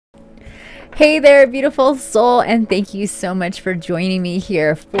Hey there, beautiful soul, and thank you so much for joining me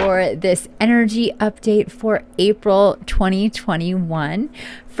here for this energy update for April 2021.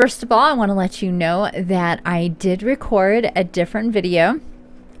 First of all, I want to let you know that I did record a different video.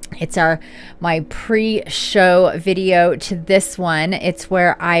 It's my pre-show video to this one. It's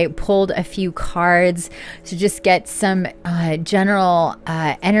where I pulled a few cards to just get some general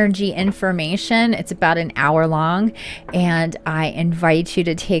energy information. It's about an hour long, and I invite you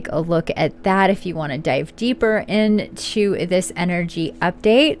to take a look at that if you want to dive deeper into this energy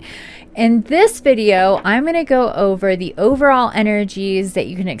update. In this video, I'm going to go over the overall energies that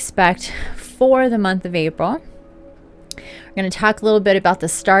you can expect for the month of April. We're going to talk a little bit about the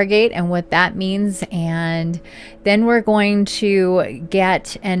Stargate and what that means, and then we're going to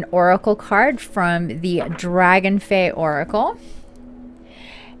get an oracle card from the Dragonfae Oracle.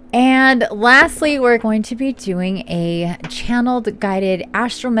 And lastly, we're going to be doing a channeled guided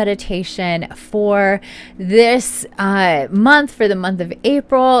astral meditation for this month, for the month of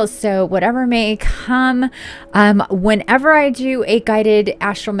April. So whatever may come, whenever I do a guided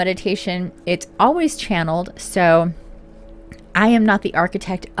astral meditation, it's always channeled. So I am not the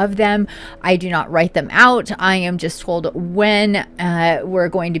architect of them. I do not write them out. I am just told when we're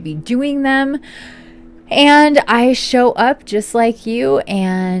going to be doing them. And I show up just like you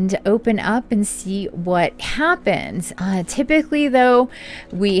and open up and see what happens. Typically, though,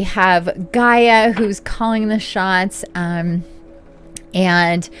 we have Gaia who's calling the shots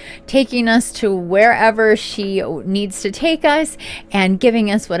and taking us to wherever she needs to take us and giving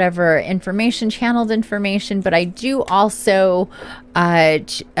us whatever information, channeled information. But I do also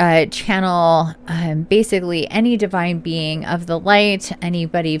channel basically any divine being of the light,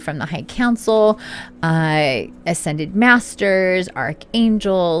 anybody from the High Council, Ascended Masters,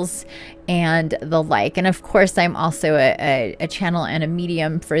 Archangels, and the like. And of course, I'm also a channel and a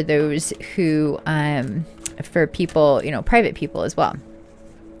medium for those who for people, private people as well.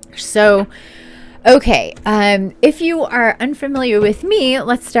 So, okay, if you are unfamiliar with me,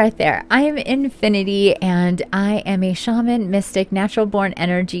 let's start there. I am Infiniti, and I am a shaman, mystic, natural born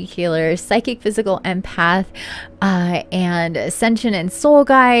energy healer, psychic, physical empath, and ascension and soul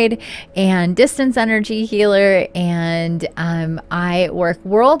guide, and distance energy healer. And I work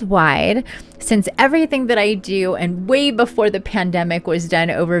worldwide, since everything that I do, and way before the pandemic, was done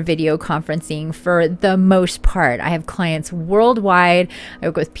over video conferencing for the most part. I have clients worldwide. I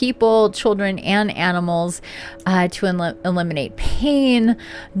work with people, children, and animals to eliminate pain,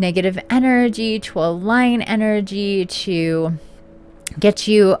 negative energy, to align energy, to get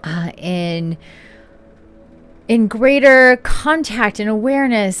you in greater contact and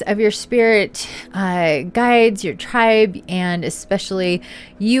awareness of your spirit guides, your tribe, and especially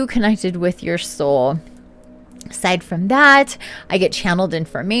you connected with your soul. Aside from that, I get channeled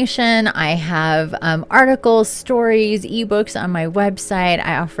information. I have articles, stories, ebooks on my website.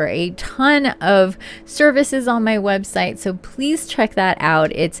 I offer a ton of services on my website, so please check that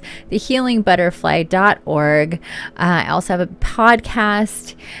out. It's thehealingbutterfly.org. I also have a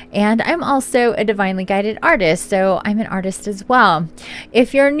podcast, and I'm also a divinely guided artist, so I'm an artist as well.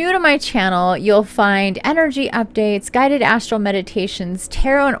 If you're new to my channel, you'll find energy updates, guided astral meditations,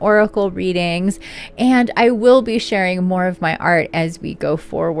 tarot and oracle readings, and I will be sharing more of my art as we go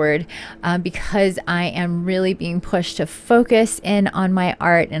forward because I am really being pushed to focus in on my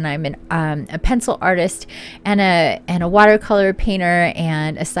art, and I'm a pencil artist and a watercolor painter,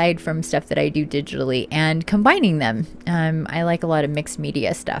 and aside from stuff that I do digitally and combining them, I like a lot of mixed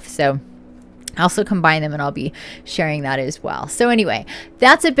media stuff, so I also combine them, and I'll be sharing that as well. So anyway,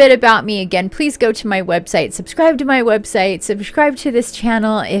 that's a bit about me. Again, please go to my website, subscribe to my website, subscribe to this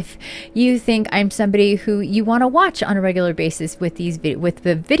channel if you think I'm somebody who you want to watch on a regular basis with the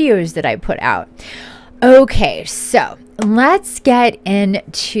videos that I put out. Okay, so let's get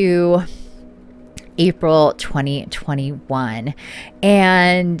into April 2021.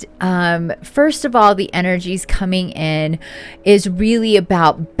 And first of all, the energies coming in is really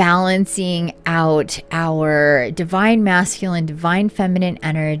about balancing out our divine masculine, divine feminine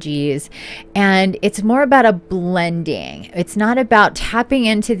energies. And it's more about a blending. It's not about tapping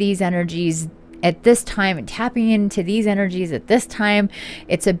into these energies at this time and tapping into these energies at this time.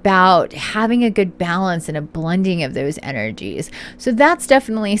 It's about having a good balance and a blending of those energies. So that's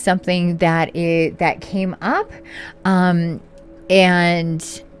definitely something that came up, and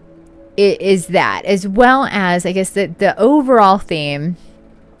it is that, as well as, I guess, the overall theme.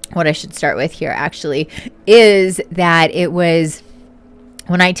 What I should start with here actually is that it was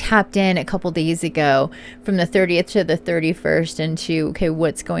when I tapped in a couple days ago from the 30th to the 31st into, okay,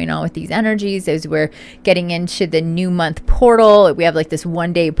 what's going on with these energies as we're getting into the new month portal. We have like this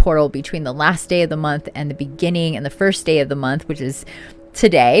 1-day portal between the last day of the month and the beginning and the first day of the month, which is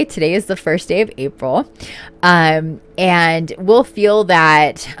today. Today is the first day of April. And we'll feel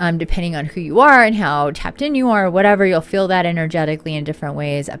that depending on who you are and how tapped in you are, or whatever, you'll feel that energetically in different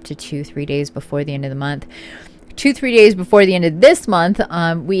ways up to 2-3 days before the end of the month. 2-3 days before the end of this month,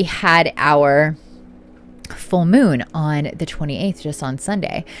 we had our full moon on the 28th, just on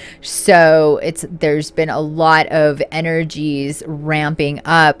Sunday. So there's been a lot of energies ramping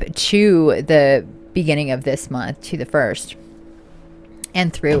up to the beginning of this month, to the 1st,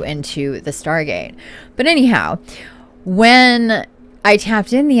 and through into the Stargate. But anyhow, when I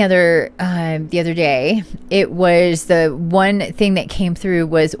tapped in the other day, it was the one thing that came through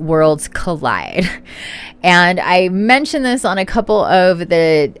was worlds collide. And I mentioned this on a couple of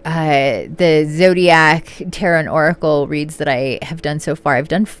the Zodiac Tarot and Oracle reads that I have done so far. I've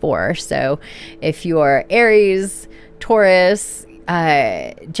done 4. So if you're Aries, Taurus,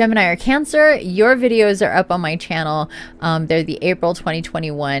 Gemini, or Cancer, your videos are up on my channel. They're the April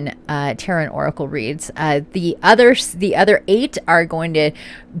 2021 Tarot and Oracle reads. The other 8 are going to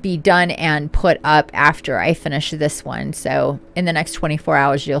be done and put up after I finish this one. So in the next 24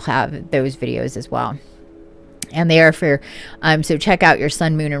 hours, you'll have those videos as well. And they are for, so check out your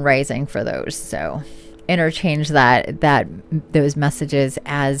sun, moon, and rising for those. So interchange those messages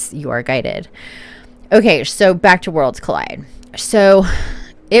as you are guided. Okay, so back to Worlds Collide. So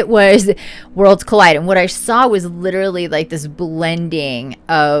it was Worlds Collide, and what I saw was literally like this blending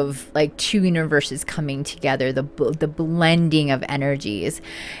of like 2 universes coming together, the blending of energies,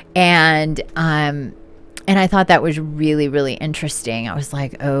 and I thought that was really, really interesting. I was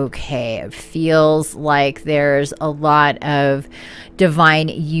like, okay, it feels like there's a lot of divine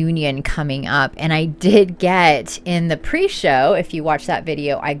union coming up. And I did get in the pre-show, if you watch that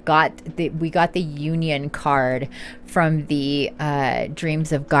video, we got the union card from the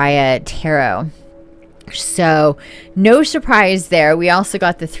Dreams of Gaia Tarot. So no surprise there. We also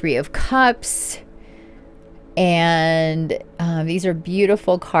got the 3 of Cups. And these are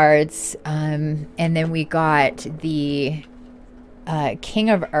beautiful cards. And then we got the King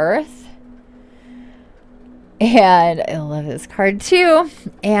of Earth. And I love this card too.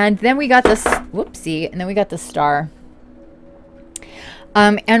 And then we got this, whoopsie, and then we got the Star.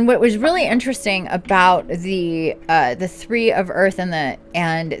 And what was really interesting about the 3 of Earth and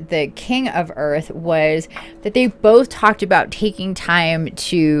the King of Earth was that they both talked about taking time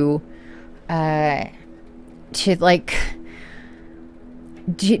to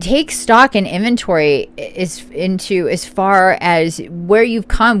take stock and inventory as far as where you've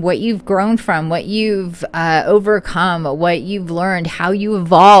come, what you've grown from, what you've overcome, what you've learned, how you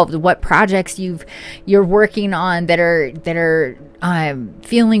evolved, what projects you're working on that are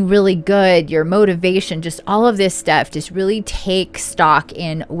feeling really good, your motivation, just all of this stuff. Just really take stock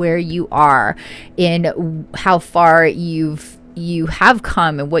in where you are, in how far you have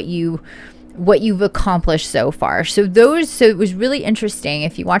come, and what you've accomplished so far. So it was really interesting.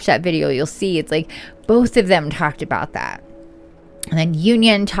 If you watch that video, you'll see it's like both of them talked about that. And then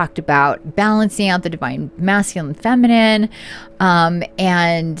Union talked about balancing out the divine masculine, feminine,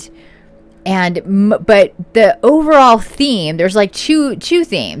 but the overall theme, there's like two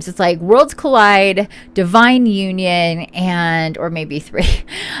themes. It's like worlds collide, divine union, or maybe 3,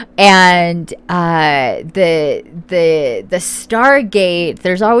 and the Stargate.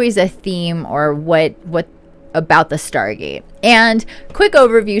 There's always a theme or what about the Stargate. And quick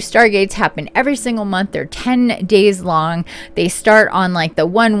overview, Stargates happen every single month. They're 10 days long. They start on like the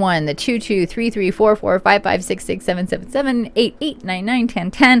 1-1, the 2-2, 3-3, 4-4, 5-5, 6-6, 7-7, 7-8, 8-9, 9,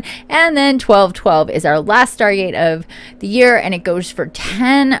 10-10, and then 12-12 is our last Stargate of the year, and it goes for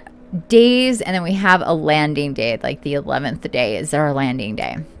 10 days, and then we have a landing day. Like the 11th day is our landing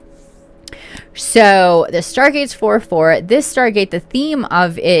day. So the Stargate's 4-4. This Stargate, the theme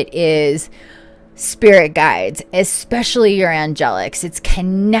of it is spirit guides, especially your angelics. It's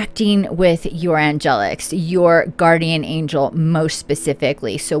connecting with your angelics, your guardian angel most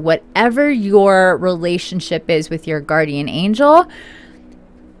specifically. So whatever your relationship is with your guardian angel,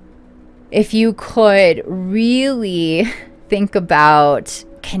 if you could really think about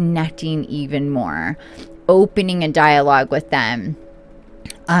connecting even more, opening a dialogue with them.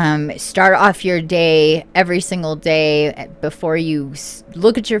 Start off your day every single day before you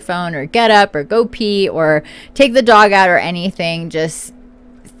look at your phone or get up or go pee or take the dog out or anything. Just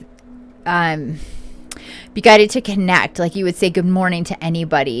be guided to connect. Like you would say good morning to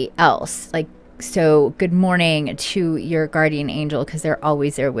anybody else. Like So good morning to your guardian angel, because they're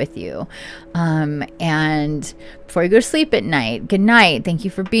always there with you. And before you go to sleep at night, good night. Thank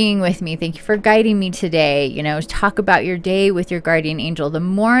you for being with me. Thank you for guiding me today. You know, talk about your day with your guardian angel. The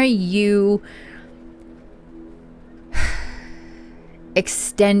more you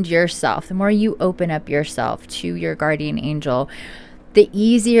extend yourself, the more you open up yourself to your guardian angel, the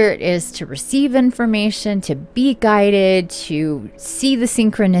easier it is to receive information, to be guided, to see the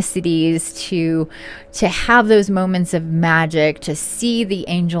synchronicities, to have those moments of magic, to see the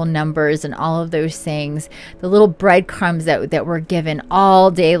angel numbers and all of those things, the little breadcrumbs that we're given all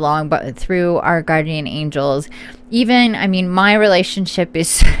day long, but through our guardian angels. Even, I mean, my relationship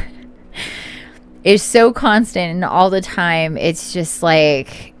is is so constant and all the time. It's just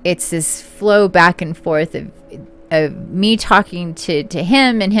like, it's this flow back and forth of me talking to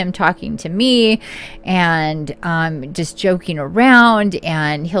him and him talking to me, and just joking around,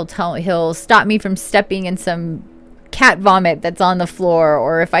 and he'll stop me from stepping in some cat vomit that's on the floor,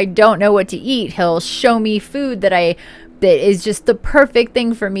 or if I don't know what to eat, he'll show me food that is just the perfect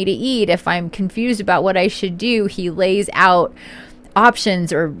thing for me to eat. If I'm confused about what I should do, he lays out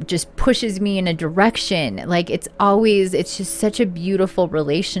options or just pushes me in a direction. Like, it's just such a beautiful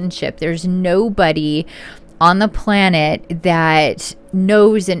relationship. There's nobody on the planet that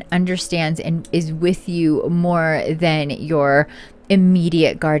knows and understands and is with you more than your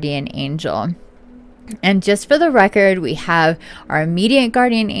immediate guardian angel. And just for the record, we have our immediate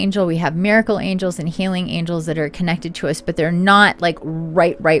guardian angel, we have miracle angels and healing angels that are connected to us, but they're not like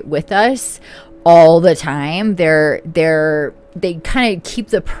right with us all the time. They kind of keep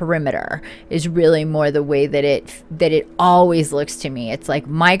the perimeter, is really more the way that it always looks to me. It's like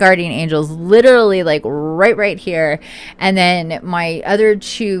my guardian angel's literally like right here, and then my other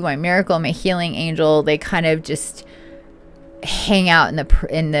two, my miracle and my healing angel, they kind of just hang out in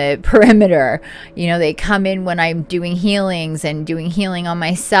the perimeter. You know, they come in when I'm doing healings and doing healing on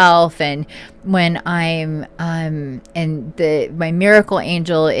myself, and when I'm and my miracle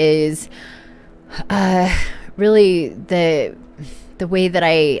angel is really the way that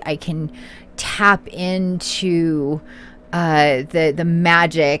I can tap into the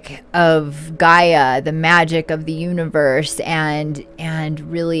magic of Gaia, the magic of the universe, and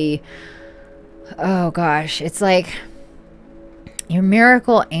really, oh gosh, it's like your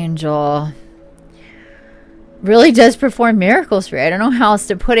miracle angel really does perform miracles for you. I don't know how else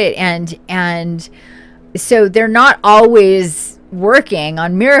to put it, and so they're not always working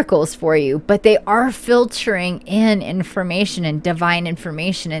on miracles for you, but they are filtering in information and divine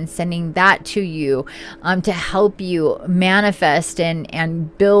information and sending that to you to help you manifest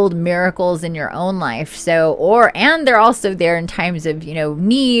and build miracles in your own life. So, and they're also there in times of, you know,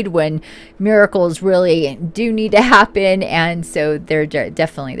 need, when miracles really do need to happen, and so they're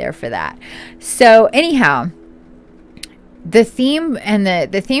definitely there for that. So anyhow, the theme and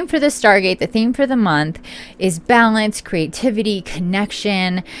the theme for the Stargate, the theme for the month, is balance, creativity,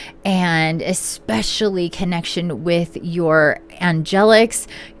 connection, and especially connection with your angelics,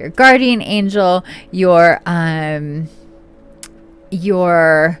 your guardian angel, your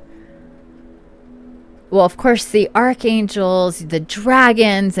well, of course, the archangels, the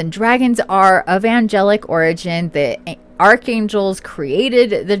dragons, and dragons are of angelic origin. The archangels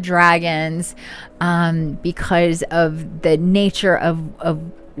created the dragons because of the nature of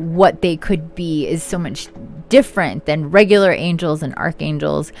what they could be is so much different than regular angels and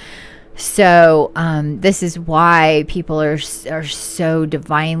archangels. So this is why people are so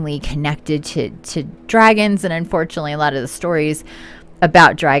divinely connected to dragons, and unfortunately a lot of the stories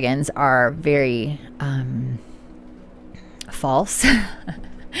about dragons are very false.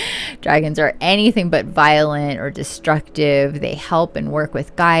 Dragons are anything but violent or destructive. They help and work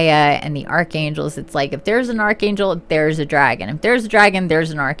with Gaia and the archangels. It's like, if there's an archangel, there's a dragon. If there's a dragon,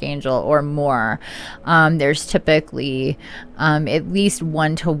 there's an archangel or more. There's typically at least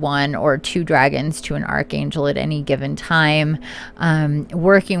 1 to 1 or 2 dragons to an archangel at any given time,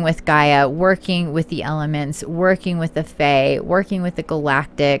 working with Gaia, working with the elements, working with the Fae, working with the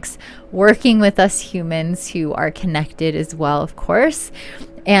galactics, working with us humans who are connected as well, of course.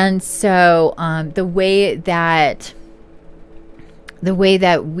 And so the way that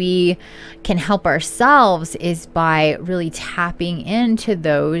we can help ourselves is by really tapping into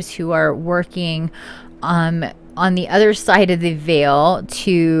those who are working on the other side of the veil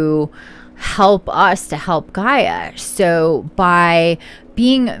to help us, to help Gaia. So by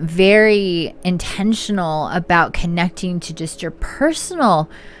being very intentional about connecting to just your personal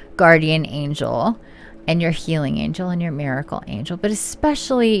guardian angel and your healing angel and your miracle angel, but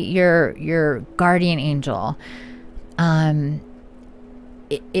especially your guardian angel,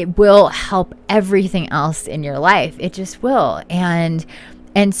 it will help everything else in your life. It just will. And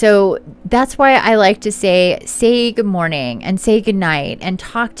so that's why I like to say good morning and say good night and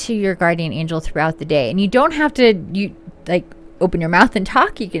talk to your guardian angel throughout the day. And you don't have to like open your mouth and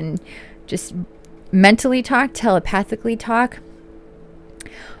talk. You can just mentally talk, telepathically talk.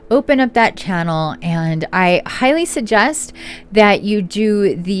 Open up that channel, and I highly suggest that you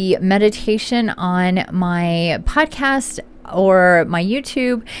do the meditation on my podcast or my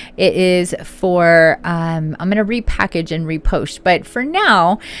YouTube. It is for, I'm going to repackage and repost, but for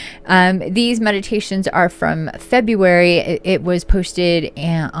now, these meditations are from February. It was posted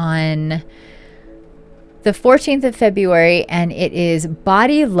on the 14th of February, and it is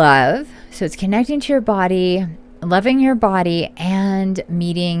body love. So it's connecting to your body, loving your body, and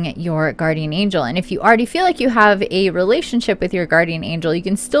meeting your guardian angel. And if you already feel like you have a relationship with your guardian angel, you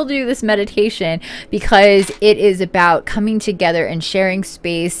can still do this meditation, because it is about coming together and sharing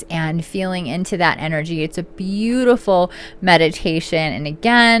space and feeling into that energy. It's a beautiful meditation. And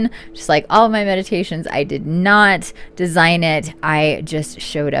again, just like all of my meditations, I did not design it. I just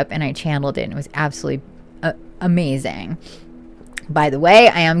showed up and I channeled it, and it was absolutely amazing. By the way,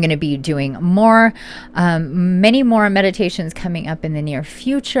 I am going to be doing more, many more meditations coming up in the near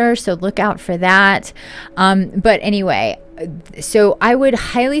future, so look out for that. But anyway, so I would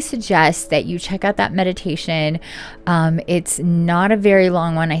highly suggest that you check out that meditation. It's not a very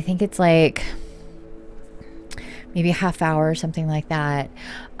long one. I think it's like maybe a half hour or something like that.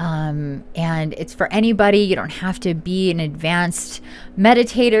 And it's for anybody. You don't have to be an advanced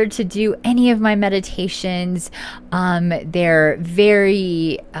meditator to do any of my meditations. They're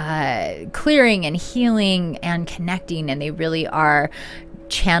very clearing and healing and connecting, and they really are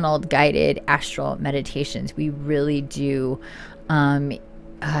channeled, guided astral meditations. We really do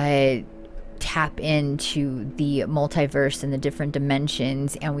tap into the multiverse and the different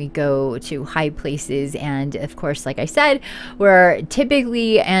dimensions, and we go to high places. And of course, like I said, we're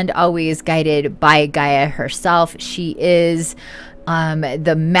typically and always guided by Gaia herself. She is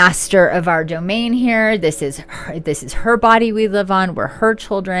the master of our domain here. This is her body we live on. We're her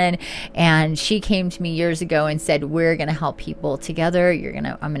children, and she came to me years ago and said, we're gonna help people together.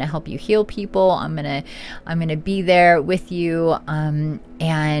 I'm gonna help you heal people. I'm gonna be there with you.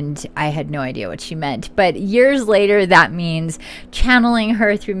 And I had no idea what she meant, but years later, that means channeling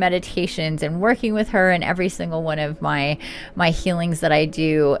her through meditations and working with her in every single one of my healings that I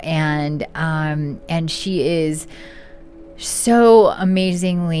do. And she is so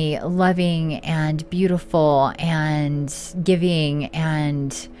amazingly loving and beautiful and giving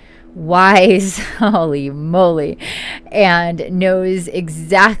and wise, holy moly, and knows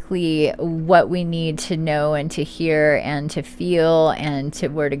exactly what we need to know and to hear and to feel and to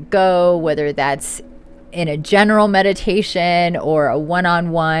where to go, whether that's in a general meditation or a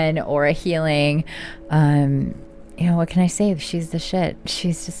one-on-one or a healing. You know, what can I say? She's the shit.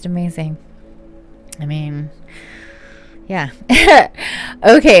 She's just amazing. I mean, yeah.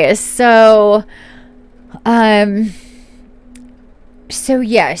 Okay, so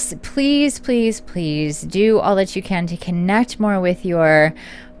yes, please do all that you can to connect more with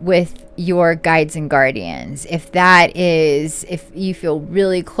your guides and guardians. If you feel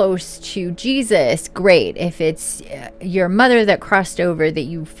really close to Jesus, great. If it's your mother that crossed over that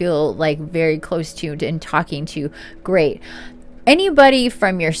you feel like very close to and talking to, great. Anybody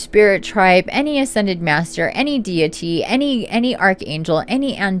from your spirit tribe, any ascended master, any deity, any archangel,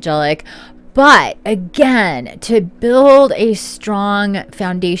 any angelic. But again, to build a strong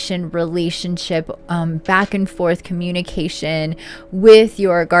foundation relationship, back and forth communication with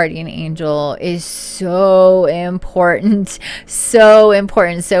your guardian angel is so important. So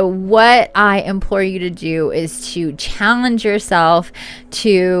important. So what I implore you to do is to challenge yourself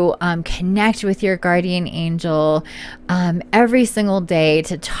to connect with your guardian angel every single day,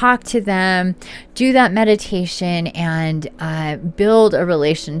 to talk to them, do that meditation, and build a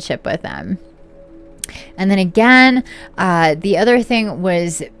relationship with them. And then again, the other thing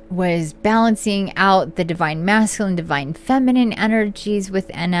was balancing out the divine masculine, divine feminine energies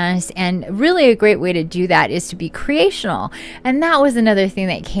within us. And really a great way to do that is to be creational. And that was another thing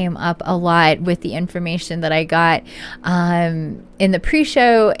that came up a lot with the information that I got in the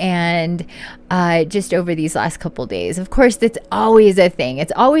pre-show and just over these last couple days. Of course, that's always a thing.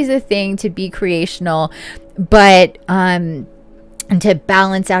 It's always a thing to be creational, but and to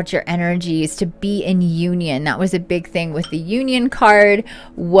balance out your energies, to be in union. That was a big thing with the union card,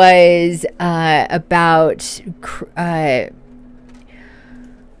 was about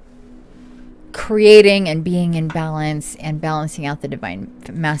creating and being in balance and balancing out the divine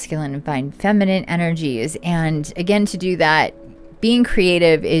masculine and divine feminine energies. And again, to do that, being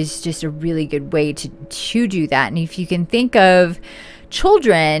creative is just a really good way to do that. And if you can think of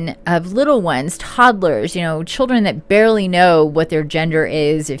children, of little ones, toddlers, you know, children that barely know what their gender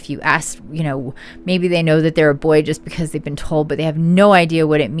is. If you ask, you know, maybe they know that they're a boy just because they've been told, but they have no idea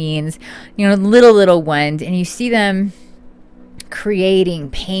what it means. You know, little ones, and you see them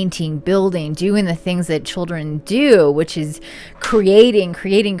creating, painting, building, doing the things that children do, which is creating.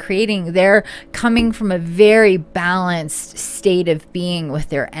 They're coming from a very balanced state of being with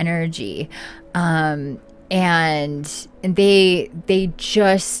their energy. And they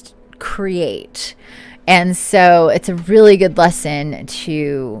just create. And so it's a really good lesson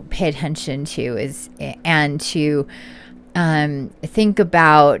to pay attention to, and to think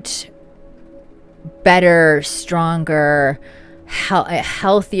about better, stronger, a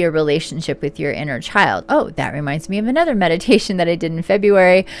healthier relationship with your inner child. Oh, that reminds me of another meditation that I did in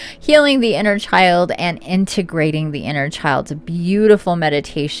February, healing the inner child and integrating the inner child. It's a beautiful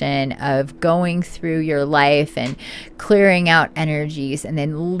meditation of going through your life and clearing out energies, and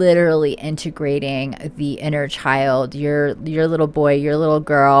then literally integrating the inner child, your little boy, your little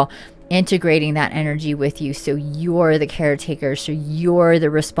girl, integrating that energy with you, so you're the caretaker, so you're the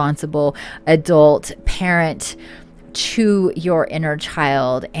responsible adult parent to your inner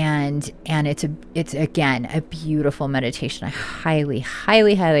child. And it's again a beautiful meditation. I highly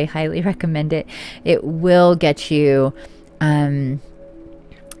recommend it. It will get you into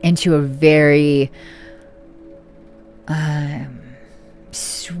a very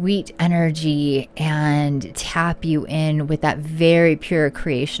sweet energy and tap you in with that very pure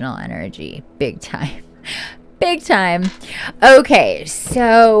creational energy. Big time. Okay,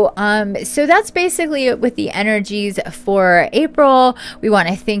 so that's basically it with the energies for April. We want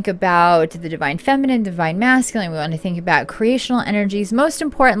to think about the divine feminine, divine masculine. We want to think about creational energies. Most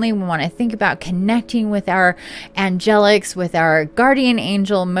importantly, we want to think about connecting with our angelics, with our guardian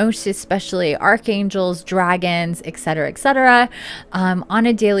angel, most especially archangels, dragons, etc., on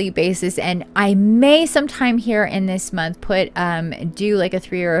a daily basis. And I may sometime here in this month do like a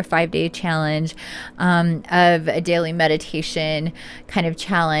 3 or a 5 day challenge of a daily meditation kind of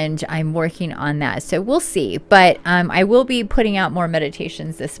challenge. I'm working on that, so we'll see. But I will be putting out more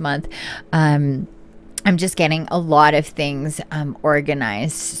meditations this month. I'm just getting a lot of things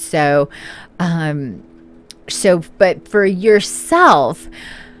organized. So but for yourself,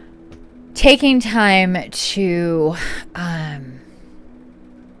 taking time to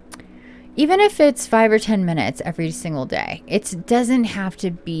even if it's 5 or 10 minutes every single day, it doesn't have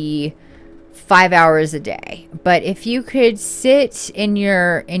to be 5 hours a day, but if you could sit in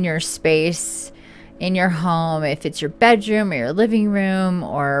your space, in your home, if it's your bedroom or your living room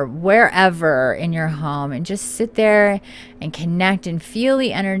or wherever in your home, and just sit there and connect and feel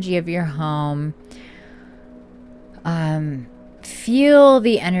the energy of your home, feel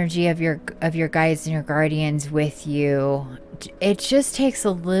the energy of your guides and your guardians with you. It just takes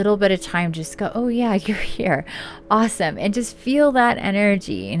a little bit of time. Just go, oh yeah, you're here, awesome, and just feel that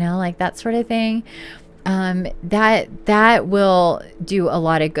energy, you know, like that sort of thing. That will do a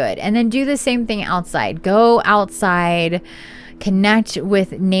lot of good. And then do the same thing outside. Go outside, connect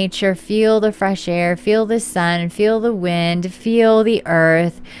with nature, feel the fresh air, feel the sun, feel the wind, feel the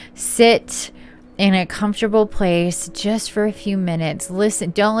earth. Sit in a comfortable place just for a few minutes.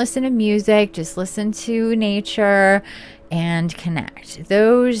 Don't listen to music, just listen to nature and connect.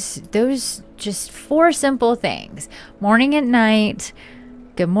 Those just 4 simple things. Morning and night.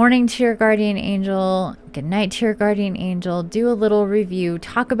 Good morning to your guardian angel. Good night to your guardian angel. Do a little review.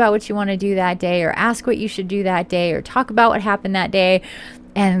 Talk about what you want to do that day, or ask what you should do that day, or talk about what happened that day.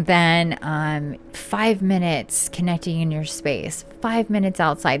 And then 5 minutes connecting in your space. 5 minutes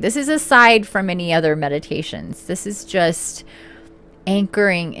outside. This is aside from any other meditations. This is just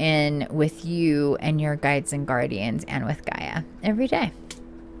anchoring in with you and your guides and guardians and with Gaia every day.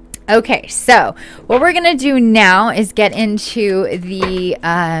 Okay, so what we're going to do now is get into the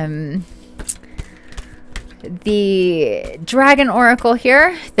Dragon Oracle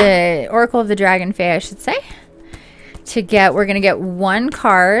here. The Oracle of the Dragonfae, I should say. We're going to get 1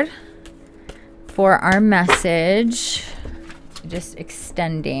 card for our message. Just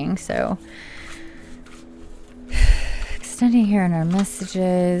extending, so extending here in our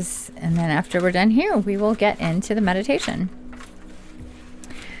messages, and then after we're done here, we will get into the meditation.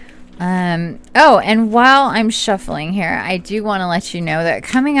 Oh, and while I'm shuffling here, I do want to let you know that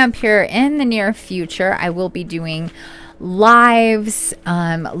coming up here in the near future, I will be doing lives,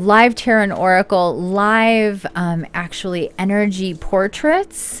 live tarot and oracle, live actually energy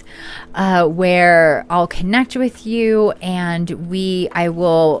portraits, where I'll connect with you and I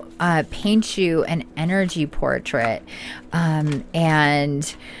will paint you an energy portrait,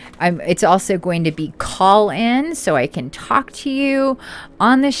 and it's also going to be call in, so I can talk to you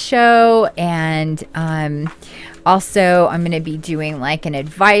on the show. And also I'm going to be doing like an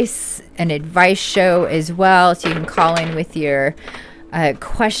advice show as well, so you can call in with your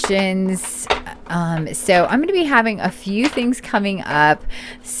questions. So I'm going to be having a few things coming up.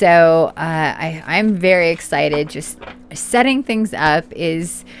 So I'm very excited. Just setting things up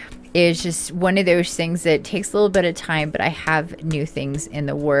is just one of those things that takes a little bit of time, but I have new things in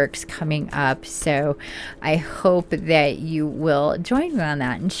the works coming up. So I hope that you will join me on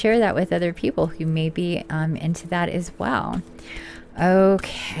that and share that with other people who may be into that as well.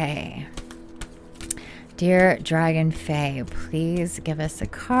 Okay. Dear Dragonfae, please give us a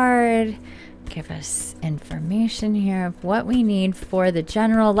card. Give us information here of what we need for the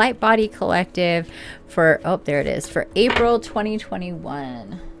general light body collective for, oh, there it is, for April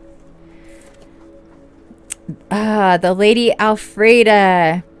 2021. The Lady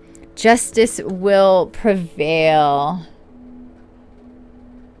Alfreda, justice will prevail.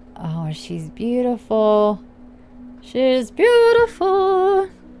 Oh, she's beautiful. She's beautiful.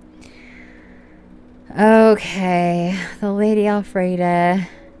 Okay, the Lady Alfreda.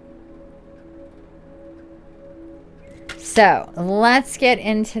 So let's get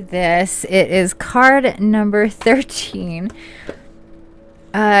into this. It is card number 13.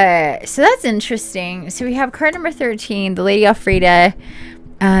 So that's interesting. So we have card number 13, the Lady Alfreda,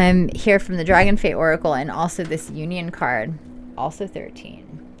 here from the Dragonfae Oracle, and also this Union card, also 13,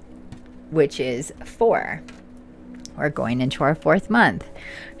 which is 4. We're going into our 4th month.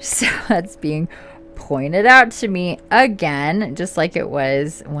 So that's being pointed out to me again, just like it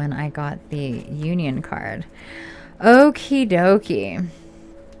was when I got the Union card. Okie dokie.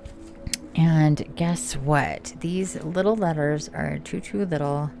 And guess what? These little letters are too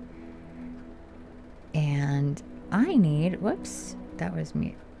little. And I need, whoops, that was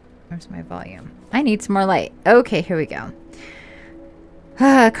me. Where's my volume? I need some more light. Okay, here we go.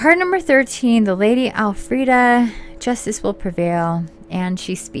 Card number 13, the Lady Alfreda, justice will prevail. And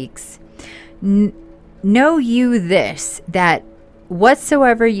she speaks. Know you this, that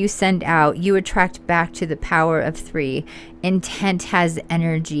whatsoever you send out, you attract back to the power of 3. Intent has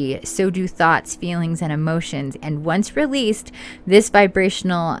energy, so do thoughts, feelings, and emotions. And once released, this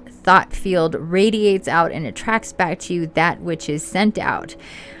vibrational thought field radiates out and attracts back to you that which is sent out.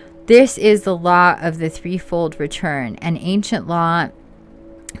 This is the law of the threefold return, an ancient law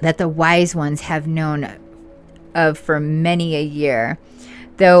that the wise ones have known of for many a year,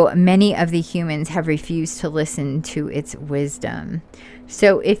 though many of the humans have refused to listen to its wisdom.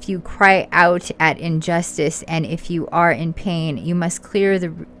 So if you cry out at injustice and if you are in pain, you must clear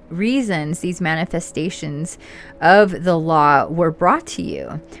the reasons these manifestations of the law were brought to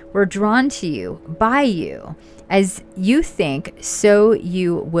you, were drawn to you, by you. As you think, so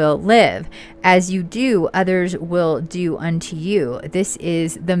you will live. As you do, others will do unto you. This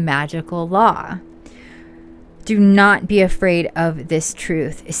is the magical law. Do not be afraid of this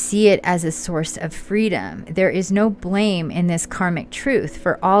truth. See it as a source of freedom. There is no blame in this karmic truth,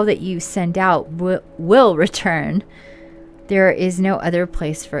 for all that you send out will return. There is no other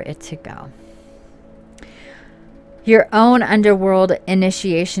place for it to go. Your own underworld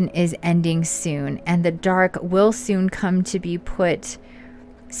initiation is ending soon, and the dark will soon come to be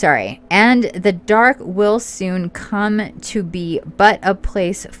and the dark will soon come to be but a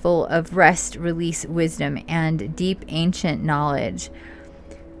place full of rest, release, wisdom, and deep ancient knowledge.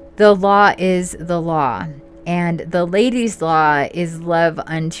 The law is the law, and the lady's law is love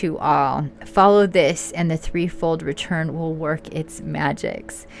unto all. Follow this, and the threefold return will work its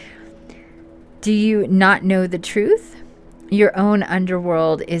magics. Do you not know the truth? Your own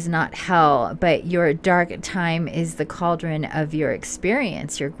underworld is not hell, but your dark time is the cauldron of your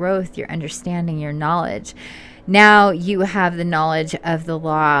experience, your growth, your understanding, your knowledge. Now you have the knowledge of the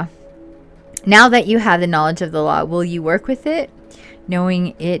law. Now that you have the knowledge of the law, will you work with it,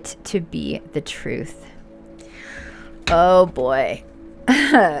 knowing it to be the truth? Oh boy.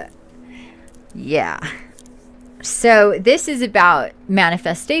 Yeah. So this is about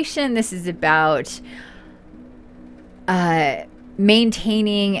manifestation. This is about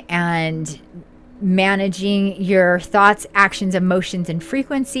maintaining and managing your thoughts, actions, emotions, and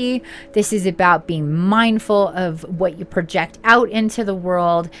frequency. This is about being mindful of what you project out into the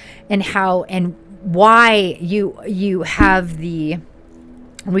world, and how and why you have the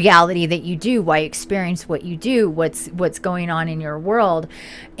reality that you do, why you experience what you do, what's going on in your world.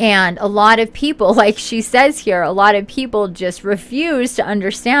 And a lot of people, like she says here, a lot of people just refuse to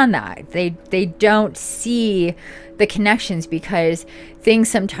understand that. They don't see the connections, because things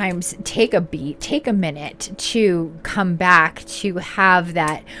sometimes take a beat, take a minute to come back, to have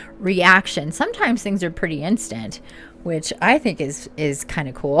that reaction. Sometimes things are pretty instant, which I think is kind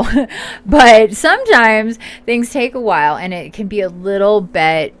of cool. But sometimes things take a while, and it can be a little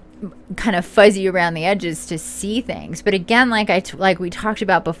bit kind of fuzzy around the edges to see things. But again, like we talked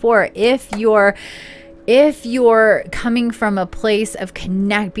about before, if you're coming from a place of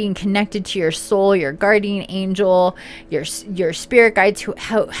being connected to your soul, your guardian angel, your spirit guide, to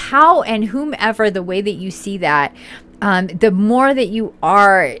how and whomever, the way that you see that, the more that you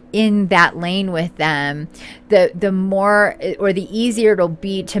are in that lane with them, the more, or the easier it'll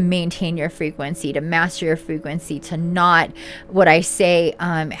be to maintain your frequency, to master your frequency, to not, what I say,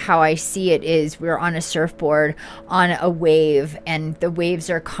 how I see it is, we're on a surfboard on a wave, and the waves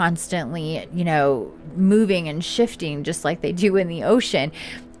are constantly, you know, moving and shifting just like they do in the ocean.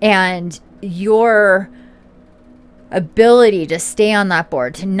 And your ability to stay on that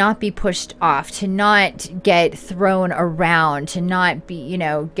board, to not be pushed off, to not get thrown around, to not be, you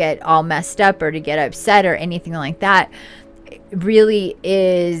know, get all messed up or to get upset or anything like that, really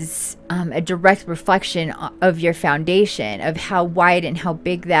is a direct reflection of your foundation, of how wide and how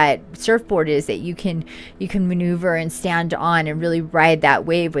big that surfboard is that you can maneuver and stand on and really ride that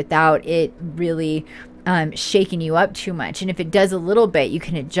wave without it really shaking you up too much. And if it does a little bit, you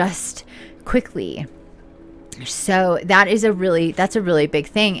can adjust quickly. So that's a really big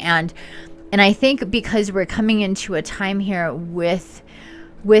thing. And I think because we're coming into a time here with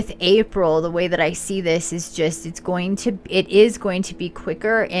April, the way that I see this is just, it is going to be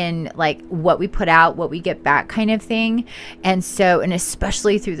quicker in like what we put out, what we get back kind of thing. And so, and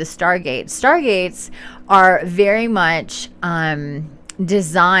especially through the Stargates are very much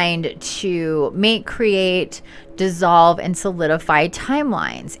designed to make, create, dissolve, and solidify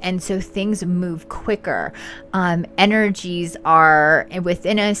timelines. And so things move quicker. Energies are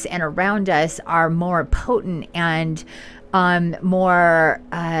within us and around us are more potent and more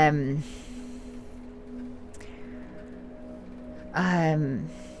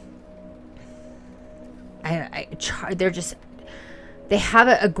they have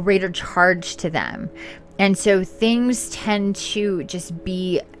a greater charge to them. And so things tend to just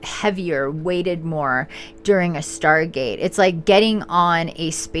be heavier, weighted more during a Stargate. It's like getting on a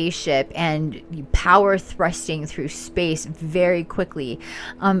spaceship and power thrusting through space very quickly.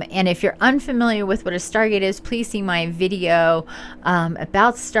 And if you're unfamiliar with what a Stargate is, please see my video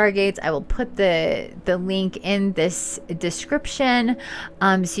about Stargates. I will put the link in this description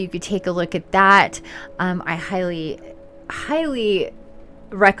so you could take a look at that. I highly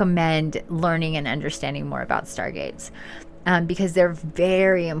recommend learning and understanding more about Stargates, because they're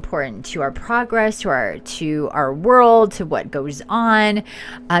very important to our progress, to our world, to what goes on,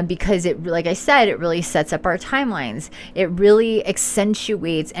 because it, like I said, it really sets up our timelines. It really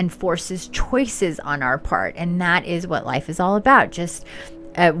accentuates and forces choices on our part, and that is what life is all about. Just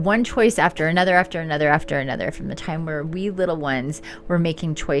one choice after another, after another, after another, from the time where we little ones were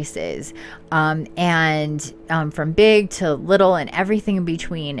making choices, and from big to little and everything in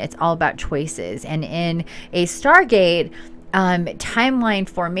between, it's all about choices. And in a Stargate, timeline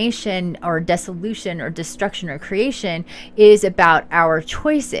formation or dissolution or destruction or creation is about our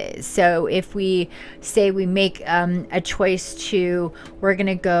choices. So if we say we make a choice to, we're going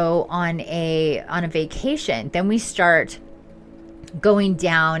to go on a vacation, then we start going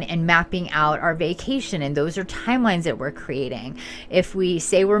down and mapping out our vacation, and those are timelines that we're creating. If we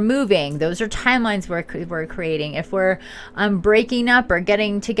say we're moving, those are timelines we're creating. If we're breaking up or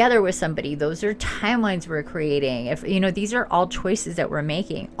getting together with somebody, those are timelines we're creating. If, you know, these are all choices that we're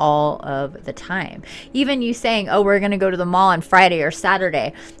making all of the time. Even you saying, oh, we're going to go to the mall on Friday or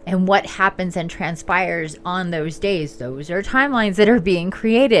Saturday, and what happens and transpires on those days, those are timelines that are being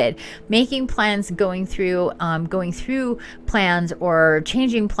created. Making plans, going through plans, or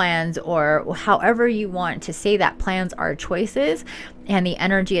changing plans, or however you want to say that, plans are choices, and the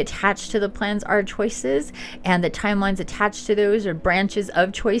energy attached to the plans are choices, and the timelines attached to those are branches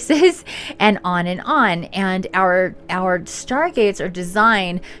of choices, and on and on. And our Stargates are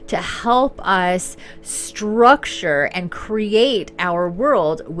designed to help us structure and create our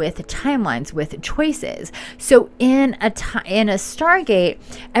world with timelines, with choices. So in a Stargate,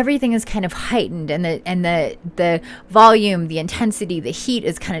 everything is kind of heightened, and the volume, the intensity, the heat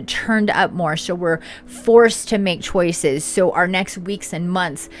is kind of turned up more. So we're forced to make choices. So our next weeks and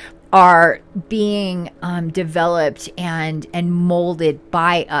months are being developed and molded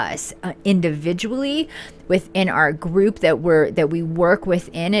by us individually within our group that we work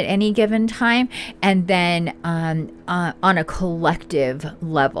within at any given time, and then on a collective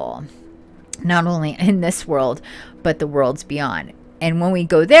level, not only in this world but the worlds beyond. And when we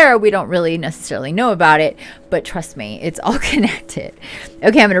go there, we don't really necessarily know about it, but trust me, it's all connected.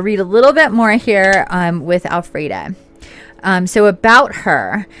 Okay, I'm going to read a little bit more here with Alfreda. So about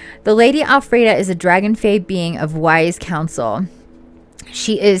her, the Lady Alfreda is a dragonfae being of wise counsel.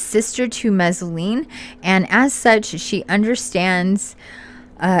 She is sister to Mezeline, and as such, she understands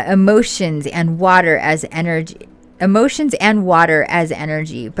emotions and water as energy.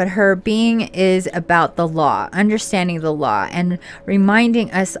 But her being is about the law, understanding the law, and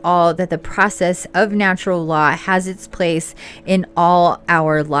reminding us all that the process of natural law has its place in all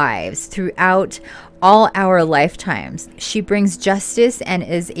our lives, throughout all our lifetimes. She brings justice and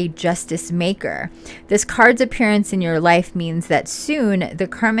is a justice maker. This card's appearance in your life means that soon the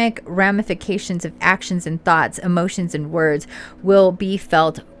karmic ramifications of actions and thoughts, emotions and words will be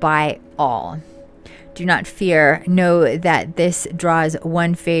felt by all. Do not fear. Know that this draws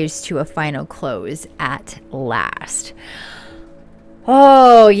one phase to a final close at last.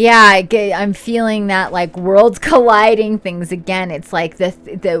 Oh yeah, I'm feeling that, like, worlds colliding things again. It's like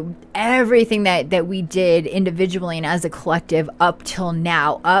the everything that we did individually and as a collective up till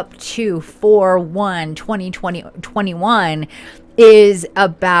now, up to 4/1/2021, is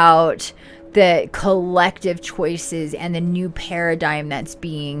about the collective choices and the new paradigm that's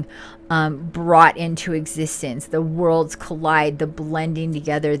being brought into existence. The worlds collide, the blending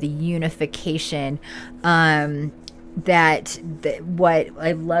together, the unification. What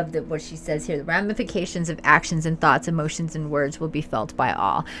I love that what she says here, the ramifications of actions and thoughts, emotions and words will be felt by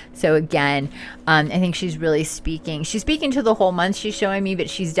all. So again, I think she's really speaking to the whole month she's showing me, but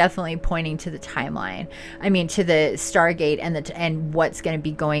she's definitely pointing to the timeline. I mean, to the Stargate and what's going to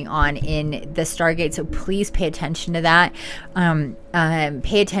be going on in the Stargate. So please pay attention to that.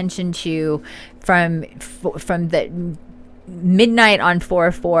 Pay attention to from the midnight on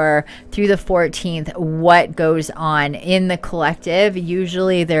 4/4 through the 14th, what goes on in the collective.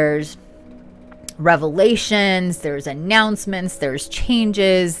 Usually there's revelations, there's announcements, there's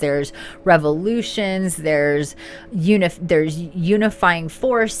changes, there's revolutions, there's unifying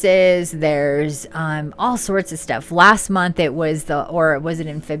forces, there's all sorts of stuff. Last month it was or was it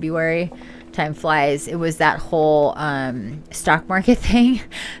in February? Time flies. It was that whole stock market thing.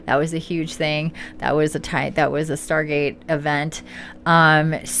 That was a huge thing. That was a Stargate event.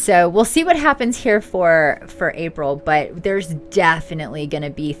 So we'll see what happens here for April, but there's definitely going to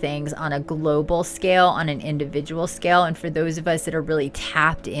be things on a global scale, on an individual scale. And for those of us that are really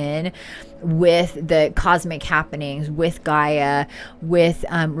tapped in with the cosmic happenings, with Gaia, with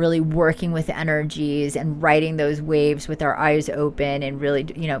really working with energies and riding those waves with our eyes open and really,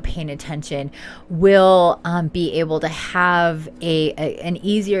 paying attention, will be able to have an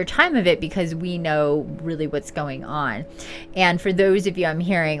easier time of it, because we know really what's going on. And for those of you, I'm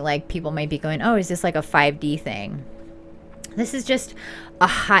hearing like people might be going, oh, is this like a 5D thing? This is just a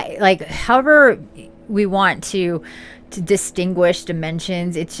high, like, however we want to distinguish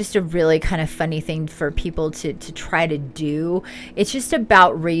dimensions. It's just a really kind of funny thing for people to try to do. It's just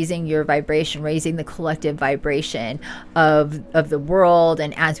about raising your vibration, raising the collective vibration of the world.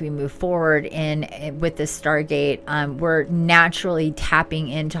 And as we move forward with the Stargate, we're naturally tapping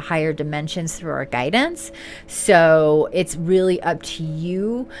into higher dimensions through our guidance. So it's really up to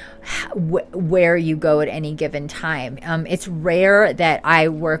you where you go at any given time. It's rare that I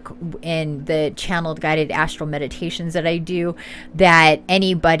work in the channeled guided astral meditations that I do, that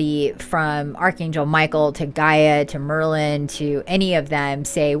anybody from Archangel Michael to Gaia to Merlin to any of them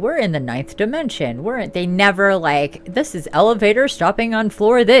say we're in the 9th dimension. They never like, this is elevator stopping on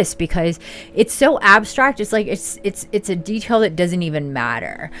floor this, because it's so abstract. It's like it's a detail that doesn't even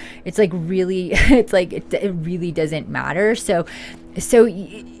matter. It's like really it's like it really doesn't matter. So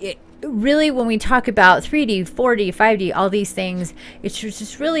really, when we talk about 3D, 4D, 5D, all these things, it's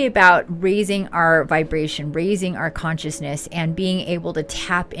just really about raising our vibration, raising our consciousness, and being able to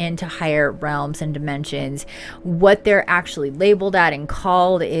tap into higher realms and dimensions. What they're actually labeled at and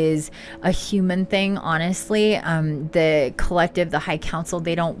called is a human thing, honestly. The collective, the high council,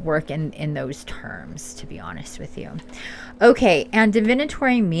 they don't work in those terms, to be honest with you. Okay, and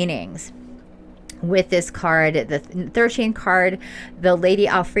divinatory meanings. With this card, the 13th card, the Lady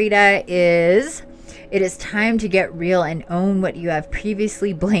Alfreda is, it is time to get real and own what you have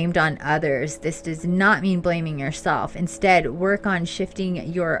previously blamed on others. This does not mean blaming yourself. Instead, work on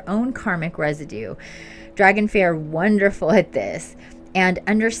shifting your own karmic residue. Dragonfae are wonderful at this. and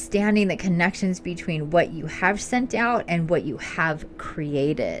understanding the connections between what you have sent out and what you have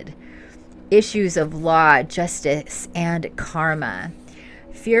created. Issues of law, justice, and karma.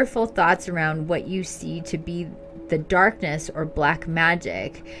 Fearful thoughts around what you see to be the darkness or black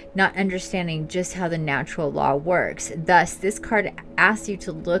magic, not understanding just how the natural law works. Thus, this card asks you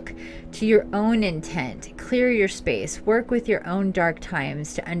to look to your own intent, clear your space, work with your own dark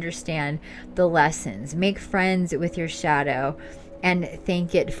times to understand the lessons, make friends with your shadow, and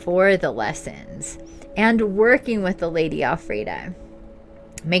thank it for the lessons. And working with the Lady Alfreda.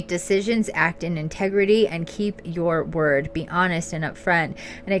 Make decisions, act in integrity, and keep your word. Be honest and upfront,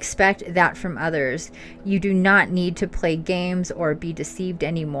 and expect that from others. You do not need to play games or be deceived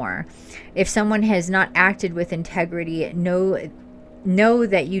anymore. If someone has not acted with integrity, know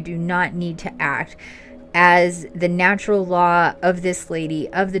that you do not need to act, as the natural law of this lady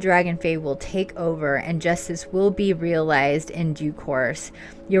of the Dragonfae will take over and justice will be realized in due course.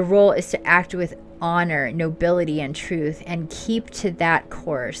 Your role is to act with honor, nobility, and truth, and keep to that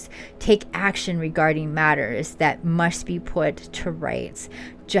course. Take action regarding matters that must be put to rights.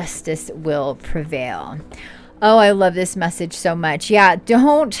 Justice will prevail. Oh, I love this message so much. Yeah,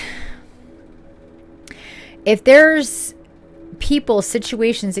 if there's people,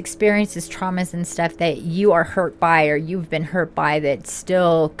 situations, experiences, traumas, and stuff that you are hurt by or you've been hurt by, that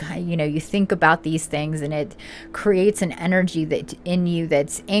still, you think about these things and it creates an energy that in you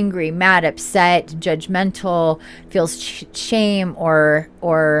that's angry, mad, upset, judgmental, feels shame or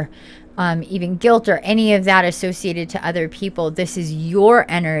even guilt or any of that associated to other people. This is your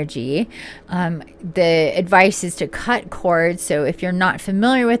energy. The advice is to cut cords. So if you're not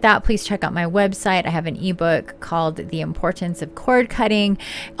familiar with that, please check out my website. I have an ebook called The Importance of Cord Cutting,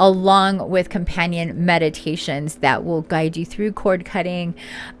 along with companion meditations that will guide you through cord cutting,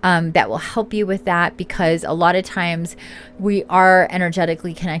 that will help you with that, because a lot of times we are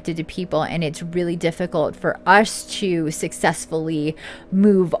energetically connected to people and it's really difficult for us to successfully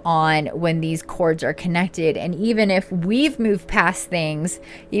move on when these cords are connected. And even if we've moved past things,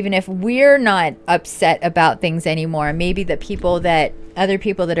 even if we're not upset about things anymore, maybe other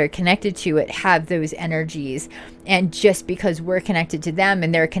people that are connected to it have those energies, and just because we're connected to them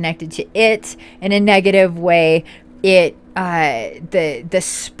and they're connected to it in a negative way, the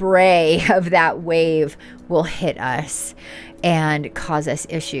spray of that wave will hit us and cause us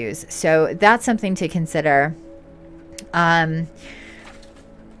issues. So that's something to consider.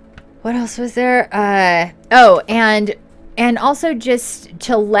 What else was there? And also just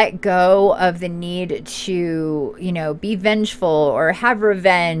to let go of the need to, be vengeful or have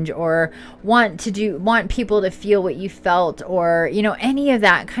revenge or want people to feel what you felt, or, any of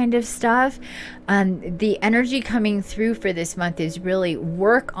that kind of stuff. The energy coming through for this month is really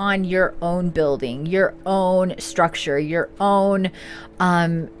work on your own building, your own structure, your own,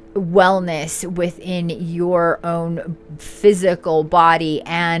 wellness within your own physical body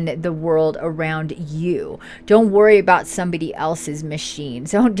and the world around you. Don't worry about somebody else's machine.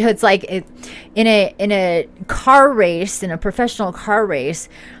 So it's like in a car race, in a professional car race,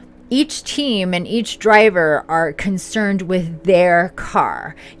 each team and each driver are concerned with their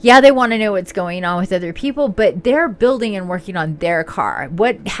car. Yeah, they want to know what's going on with other people, but they're building and working on their car.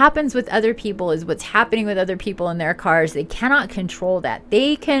 What happens with other people is what's happening with other people in their cars. They cannot control that.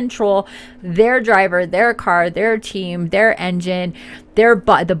 They control their driver, their car, their team, their engine,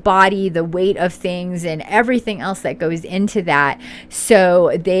 the body, the weight of things, and everything else that goes into that,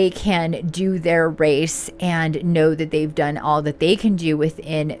 so they can do their race and know that they've done all that they can do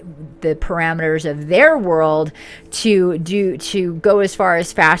within the parameters of their world to go as far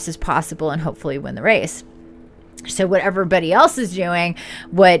as fast as possible and hopefully win the race. So what everybody else is doing,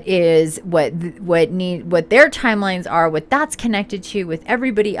 what their timelines are, what that's connected to with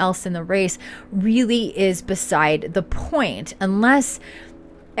everybody else in the race, really is beside the point, unless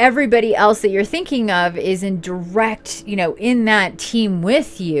everybody else that you're thinking of is in direct, in that team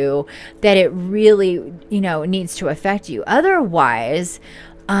with you, that it really, needs to affect you. Otherwise,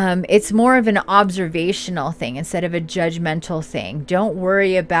 it's more of an observational thing instead of a judgmental thing. Don't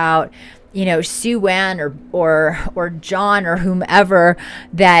worry about, Sue Ann or John or whomever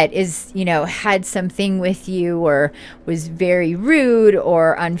that is, had something with you or was very rude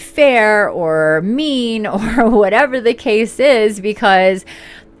or unfair or mean or whatever the case is, because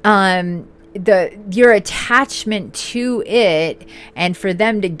your attachment to it, and for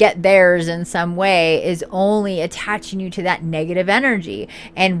them to get theirs in some way, is only attaching you to that negative energy.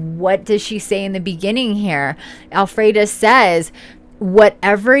 And what does she say in the beginning here? Alfreda says,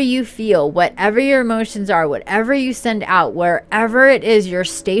 whatever you feel, whatever your emotions are, whatever you send out, wherever it is your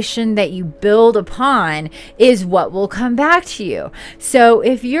station that you build upon is what will come back to you. So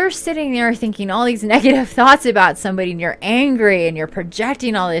if you're sitting there thinking all these negative thoughts about somebody and you're angry and you're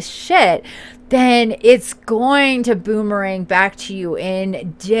projecting all this shit, then it's going to boomerang back to you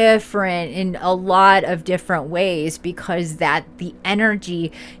in a lot of different ways, because that the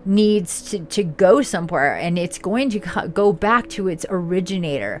energy needs to go somewhere, and it's going to go back to its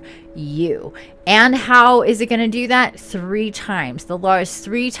originator, you. And how is it going to do that? 3 times. The law is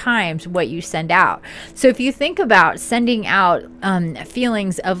 3 times what you send out. So if you think about sending out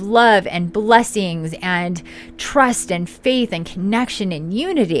feelings of love and blessings and trust and faith and connection and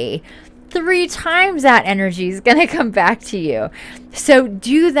unity, 3 times that energy is going to come back to you. So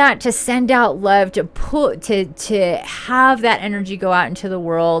do that, to send out love, to have that energy go out into the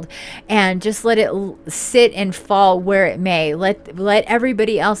world, and just let it sit and fall where it may. Let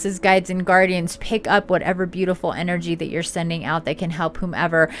everybody else's guides and guardians pick up whatever beautiful energy that you're sending out that can help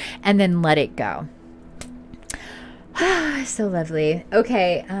whomever, and then let it go. So lovely.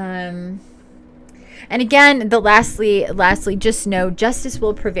 Okay. And again, lastly, just know justice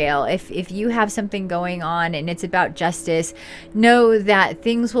will prevail. If you have something going on and it's about justice, know that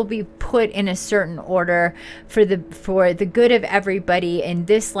things will be put in a certain order for the good of everybody in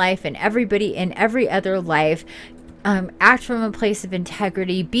this life and everybody in every other life. Act from a place of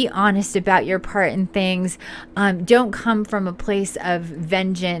integrity. Be honest about your part in things. Don't come from a place of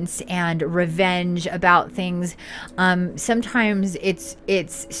vengeance and revenge about things. Sometimes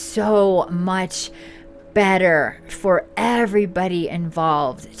it's so much better for everybody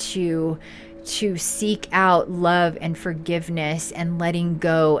involved to seek out love and forgiveness and letting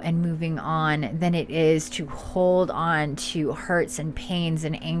go and moving on than it is to hold on to hurts and pains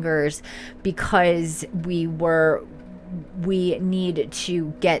and angers, because we need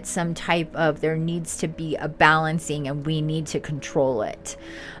to get some type of, there needs to be a balancing and we need to control it.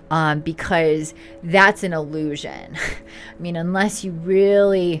 Because that's an illusion. I mean, unless you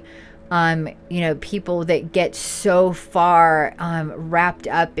really people that get so far wrapped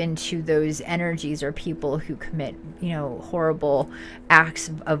up into those energies are people who commit, horrible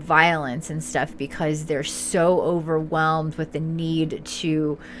acts of violence and stuff, because they're so overwhelmed with the need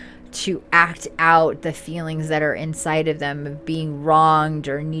to act out the feelings that are inside of them of being wronged,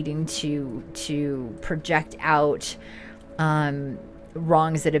 or needing to project out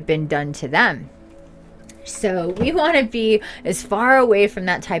wrongs that have been done to them. So we want to be as far away from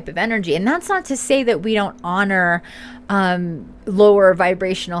that type of energy. And that's not to say that we don't honor lower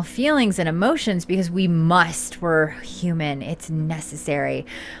vibrational feelings and emotions, because we must. We're human. It's necessary.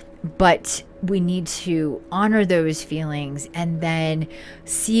 But we need to honor those feelings and then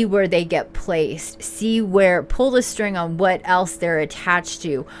see where they get placed, pull the string on what else they're attached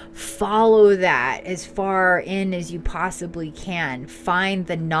to, follow that as far in as you possibly can, find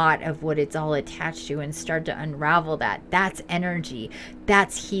the knot of what it's all attached to and start to unravel that. That's energy,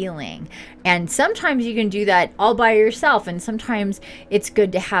 that's healing. And sometimes you can do that all by yourself, and sometimes it's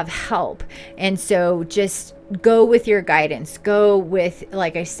good to have help. And so just go with your guidance, go with,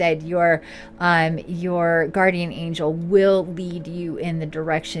 like I said, your guardian angel will lead you in the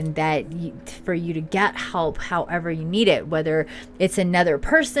direction that for you to get help however you need it, whether it's another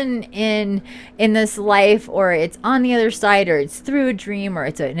person in this life, or it's on the other side, or it's through a dream, or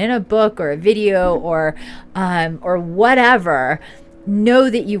it's in a book or a video, or whatever. Know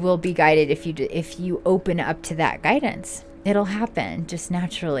that you will be guided if you open up to that guidance. It'll happen just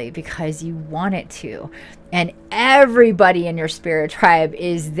naturally because you want it to. And everybody in your spirit tribe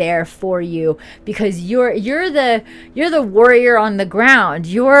is there for you, because you're the warrior on the ground.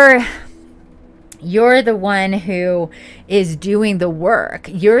 You're the one who is doing the work.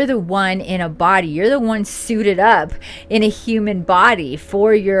 You're the one in a body. You're the one suited up in a human body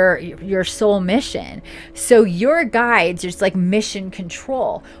for your soul mission. So your guides, just like mission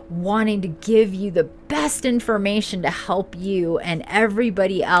control, wanting to give you the best information to help you and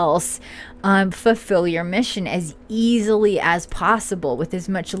everybody else fulfill your mission as easily as possible, with as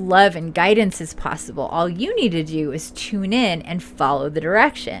much love and guidance as possible. All you need to do is tune in and follow the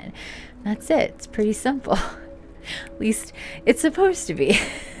direction. That's it. It's pretty simple. At least it's supposed to be.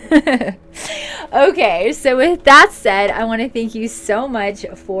 Okay, so with that said, I want to thank you so much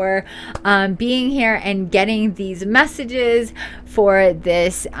for being here and getting these messages for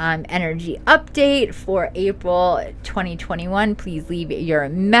this energy update for April 2021. Please leave your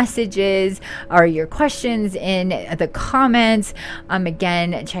messages or your questions in the comments.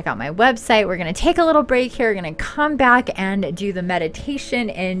 Again, check out my website. We're going to take a little break here. We're going to come back and do the meditation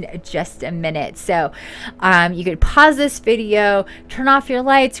in just a minute. So you could pause this video, turn off your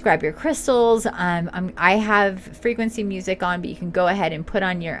lights, grab your crystals. I have frequency music on, but you can go ahead and put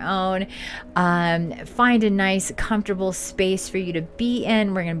on your own. Find a nice, comfortable space for you to be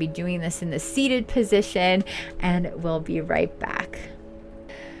in. We're going to be doing this in the seated position, and we'll be right back.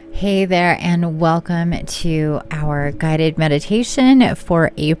 Hey there, and welcome to our guided meditation for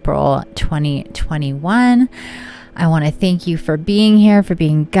April 2021. I want to thank you for being here, for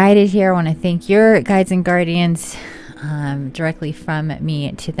being guided here. I want to thank your guides and guardians directly from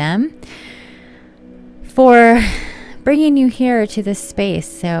me to them for bringing you here to this space.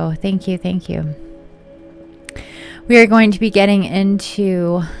 So thank you, thank you. We are going to be getting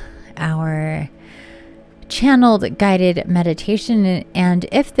into our channeled guided meditation, and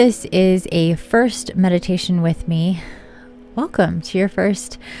if this is a first meditation with me, welcome to your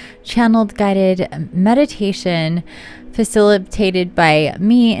first channeled guided meditation facilitated by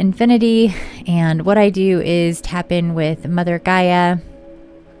me, Infiniti. And what I do is tap in with Mother Gaia,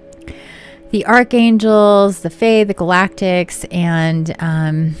 the Archangels, the Fae, the Galactics,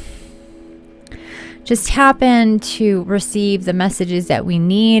 and just tap in to receive the messages that we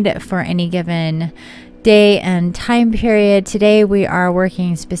need for any given day and time period. Today we are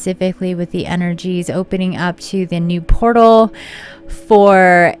working specifically with the energies opening up to the new portal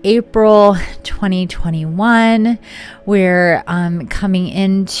for April 2021. We're coming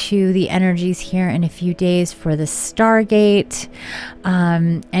into the energies here in a few days for the Stargate.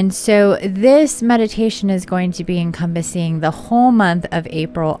 And so this meditation is going to be encompassing the whole month of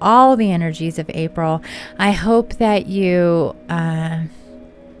April, all the energies of April. I hope that you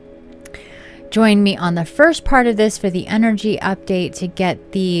join me on the first part of this for the energy update to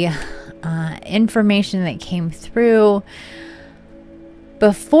get the information that came through.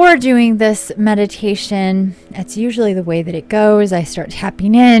 Before doing this meditation, that's usually the way that it goes. I start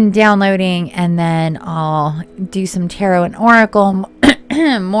tapping in, downloading, and then I'll do some tarot and oracle.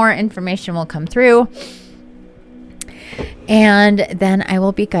 More information will come through. And then I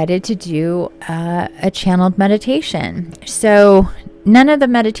will be guided to do a channeled meditation. So none of the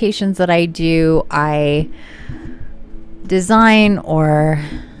meditations that I do, I design or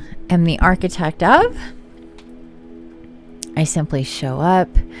am the architect of. I simply show up,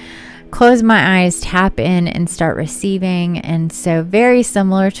 close my eyes, tap in, and start receiving. And so very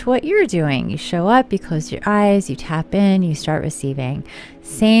similar to what you're doing. You show up, you close your eyes, you tap in, you start receiving.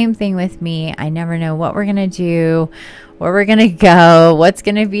 Same thing with me. I never know what we're going to do, where we're going to go, what's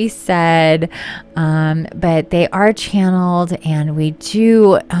going to be said. But they are channeled, and we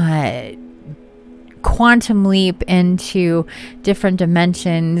do quantum leap into different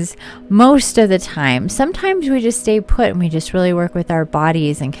dimensions most of the time. Sometimes we just stay put and we just really work with our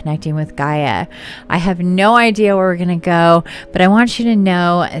bodies and connecting with Gaia. I have no idea where we're going to go, but I want you to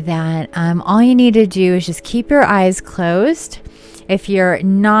know that all you need to do is just keep your eyes closed. If you're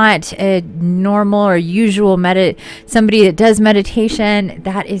not a normal or usual somebody that does meditation,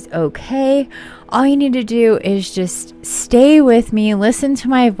 that is okay. All you need to do is just stay with me, listen to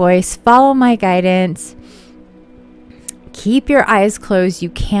my voice, follow my guidance. Keep your eyes closed. You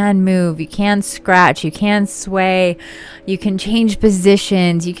can move, you can scratch, you can sway, you can change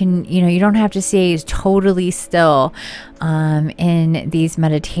positions. You can, you don't have to stay totally still in these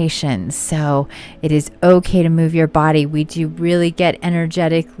meditations. So it is okay to move your body. We do really get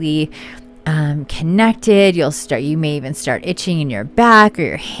energetically connected. You may even start itching in your back or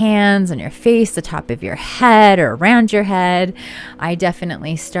your hands, on your face, the top of your head, or around your head. I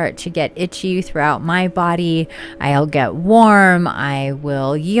definitely start to get itchy throughout my body. I'll get warm. I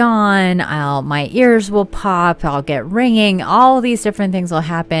will yawn. My ears will pop. I'll get ringing. All these different things will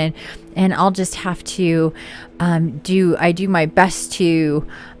happen, and I'll just have to do my best to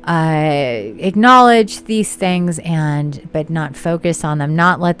acknowledge these things but not focus on them,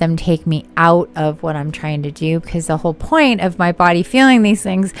 not let them take me out of what I'm trying to do, because the whole point of my body feeling these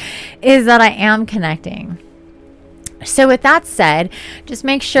things is that I am connecting. So with that said, just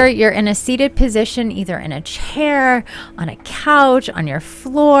make sure you're in a seated position, either in a chair, on a couch, on your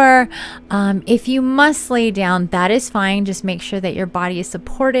floor. If you must lay down, that is fine. Just make sure that your body is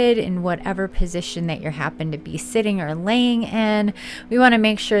supported in whatever position that you happen to be sitting or laying in. We want to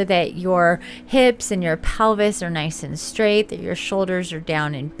make sure that your hips and your pelvis are nice and straight, that your shoulders are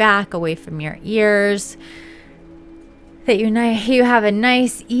down and back, away from your ears, that you have a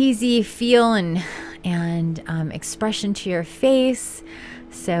nice, easy feel and expression to your face.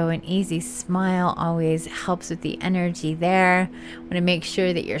 So an easy smile always helps with the energy there. Want to make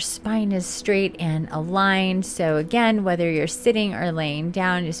sure that your spine is straight and aligned. So again, whether you're sitting or laying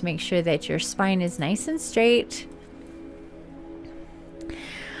down, just make sure that your spine is nice and straight,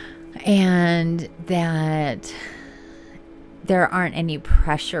 and that there aren't any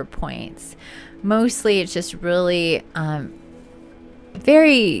pressure points. Mostly it's just really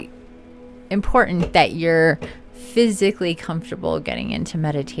very important that you're physically comfortable getting into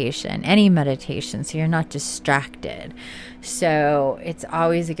meditation, any meditation, so you're not distracted. So it's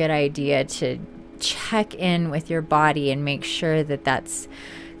always a good idea to check in with your body and make sure that that's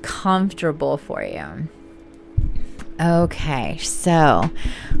comfortable for you. Okay, so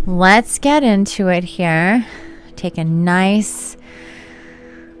let's get into it here. Take a nice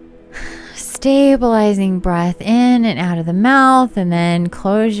stabilizing breath in and out of the mouth, and then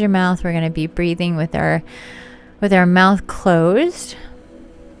close your mouth. We're going to be breathing with our mouth closed.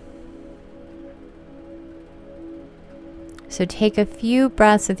 So take a few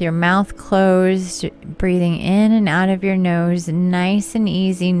breaths with your mouth closed, breathing in and out of your nose, nice and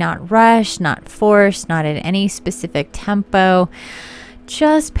easy, not rushed, not forced, not at any specific tempo.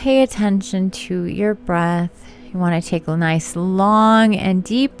 Just pay attention to your breath. You want to take a nice long and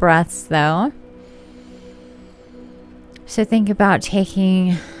deep breaths though. So think about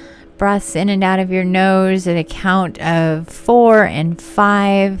taking breaths in and out of your nose at a count of 4 and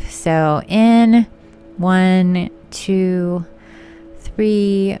 5. So in, 1, 2,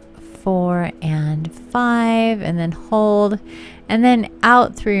 3, 4, and 5, and then hold, and then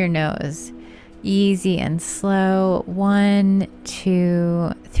out through your nose. Easy and slow. 1,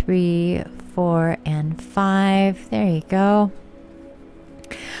 2, 3, 4, and 5. There you go.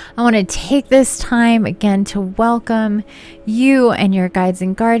 I want to take this time again to welcome you and your guides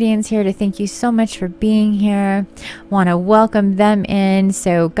and guardians here, to thank you so much for being here. Want to welcome them in.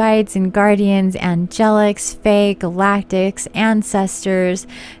 So guides and guardians, angelics, fae, galactics, ancestors,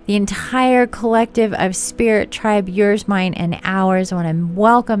 the entire collective of spirit tribe, yours, mine, and ours. I want to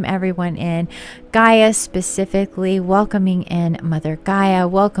welcome everyone in. Gaia specifically, welcoming in Mother Gaia,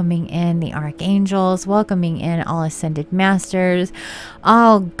 welcoming in the Archangels, welcoming in all ascended masters,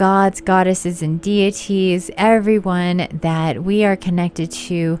 all gods, goddesses, and deities, everyone that we are connected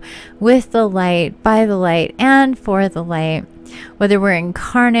to with the light, by the light, and for the light. Whether we're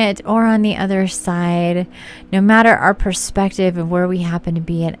incarnate or on the other side, no matter our perspective of where we happen to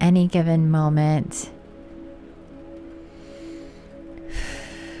be at any given moment.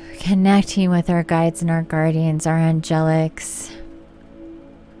 Connecting with our guides and our guardians, our angelics.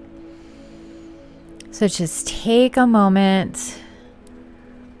 So just take a moment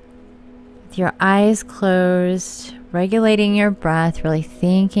with your eyes closed, regulating your breath, really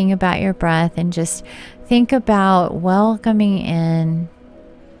thinking about your breath, and just think about welcoming in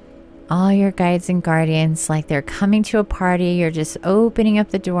all your guides and guardians like they're coming to a party. You're just opening up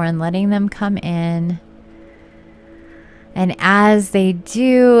the door and letting them come in. And as they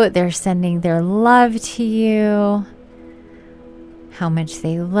do, they're sending their love to you, how much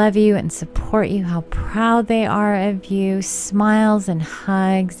they love you and support you, how proud they are of you, smiles and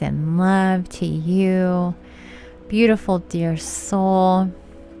hugs and love to you, beautiful dear soul.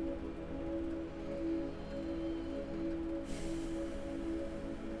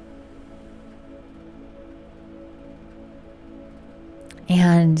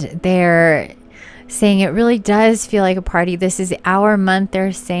 And they're saying it really does feel like a party. This is our month,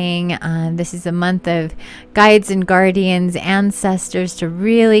 they're saying. This is a month of guides and guardians, ancestors to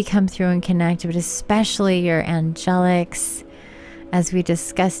really come through and connect, but especially your angelics, as we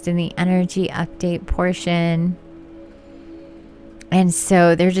discussed in the energy update portion. And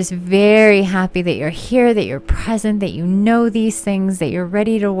so they're just very happy that you're here, that you're present, that you know these things, that you're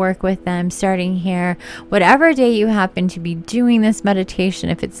ready to work with them starting here. Whatever day you happen to be doing this meditation,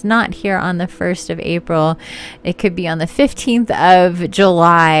 if it's not here on the 1st of April, it could be on the 15th of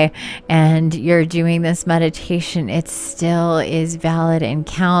July, and you're doing this meditation, it still is valid and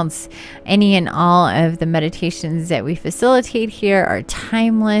counts. Any and all of the meditations that we facilitate here are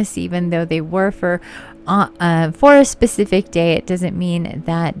timeless, even though they were for for a specific day. It doesn't mean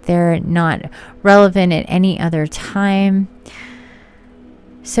that they're not relevant at any other time.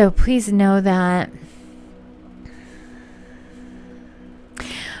 So please know that.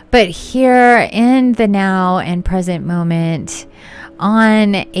 But here in the now and present moment,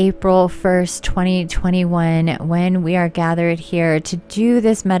 on April 1st, 2021, when we are gathered here to do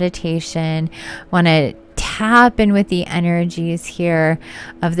this meditation, want to tap in with the energies here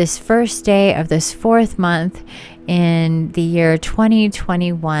of this first day of this 4th month in the year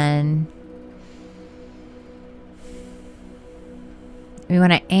 2021. We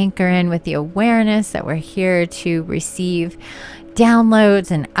want to anchor in with the awareness that we're here to receive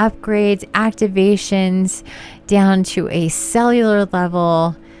downloads and upgrades, activations down to a cellular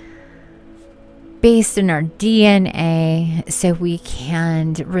level based in our DNA, so we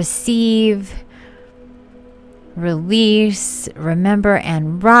can receive, release, remember,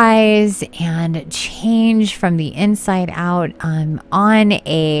 and rise and change from the inside out on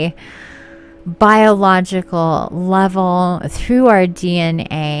a biological level through our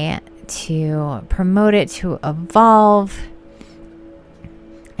DNA to promote it to evolve.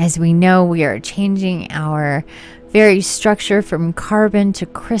 As we know, we are changing our very structure from carbon to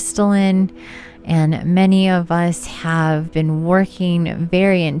crystalline, and many of us have been working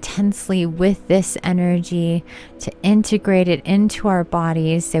very intensely with this energy to integrate it into our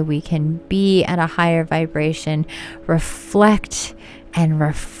bodies so we can be at a higher vibration, reflect and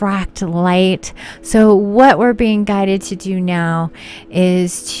refract light. So what we're being guided to do now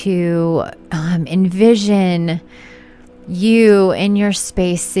is to envision you in your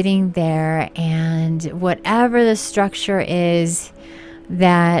space sitting there, and whatever the structure is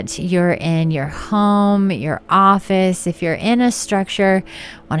that you're in, your home, your office, if you're in a structure,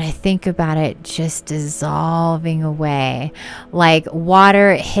 when I think about it, just dissolving away like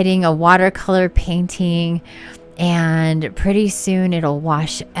water hitting a watercolor painting, and pretty soon it'll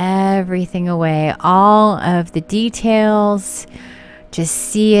wash everything away, all of the details. Just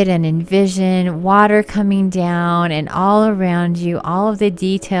see it and envision water coming down, and all around you, all of the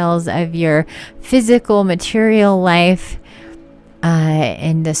details of your physical material life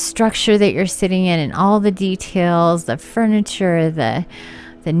and the structure that you're sitting in, and all the details, the furniture, the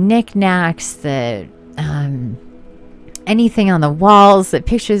knickknacks, the anything on the walls, the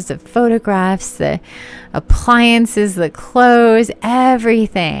pictures, the photographs, the appliances, the clothes,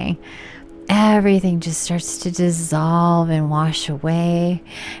 everything just starts to dissolve and wash away.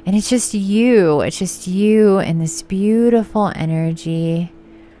 And it's just you in this beautiful energy.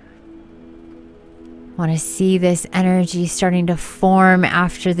 Want to see this energy starting to form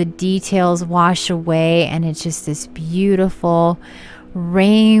after the details wash away, and it's just this beautiful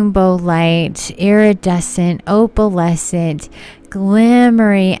rainbow light, iridescent, opalescent,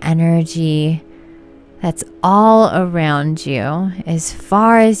 glimmery energy that's all around you as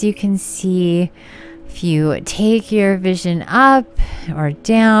far as you can see. If you take your vision up or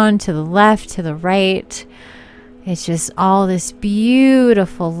down, to the left, to the right, it's just all this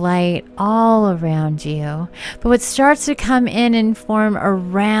beautiful light all around you. But what starts to come in and form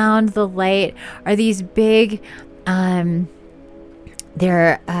around the light are these big,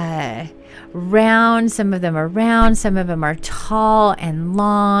 they're round, some of them are round, some of them are tall and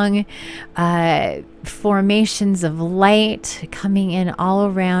long, formations of light coming in all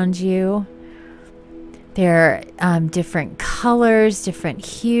around you. They're different colors, different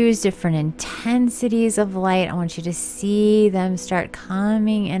hues, different intensities of light. I want you to see them start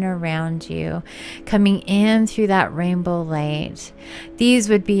coming in around you, coming in through that rainbow light. These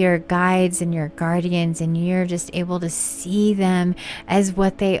would be your guides and your guardians, and you're just able to see them as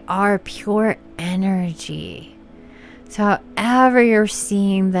what they are, pure energy. So however you're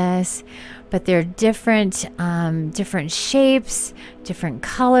seeing this, but they're different, different shapes, different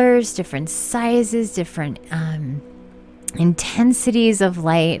colors, different sizes, different intensities of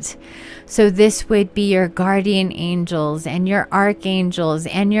light. So this would be your guardian angels and your archangels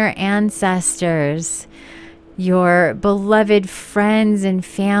and your ancestors, your beloved friends and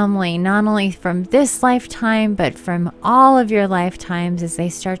family, not only from this lifetime, but from all of your lifetimes, as they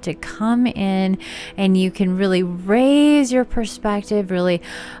start to come in, and you can really raise your perspective, really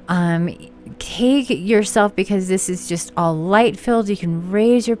take yourself, because this is just all light filled. You can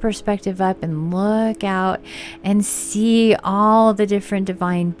raise your perspective up and look out and see all the different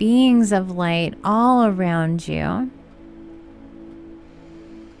divine beings of light all around you.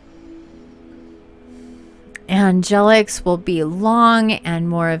 Angelics will be long and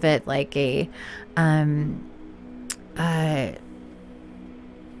more of it like a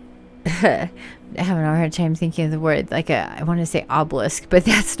having a hard time thinking of the word, like I want to say obelisk, but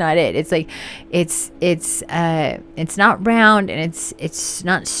that's not it. It's like it's not round, and it's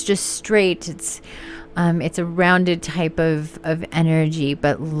not just straight. It's a rounded type of energy,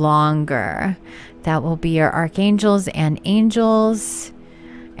 but longer. That will be your archangels and angels,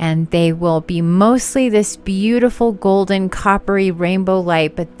 and they will be mostly this beautiful golden coppery rainbow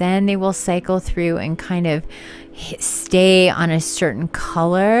light, but then they will cycle through and kind of stay on a certain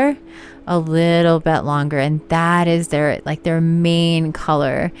color a little bit longer, and that is their main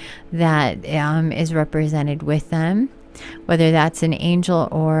color that is represented with them, whether that's an angel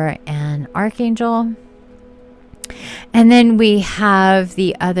or an archangel. And then we have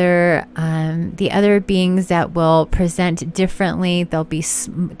the other beings that will present differently.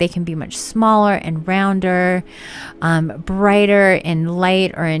 They can be much smaller and rounder, brighter in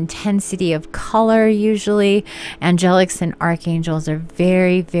light or intensity of color. Usually, angelics and archangels are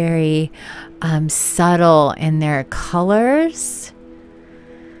very, very subtle in their colors.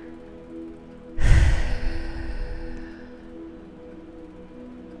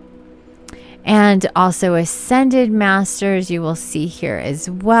 And also ascended masters you will see here as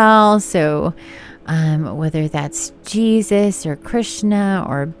well. So whether that's Jesus or Krishna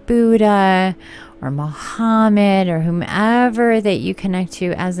or Buddha or Muhammad or whomever that you connect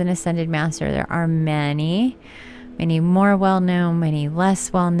to as an ascended master, there are many more well-known, many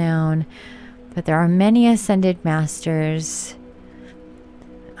less well-known, but there are many ascended masters.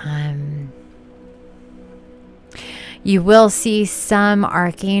 You will see some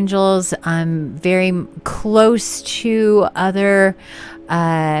archangels very close to other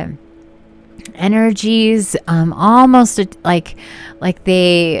energies, almost like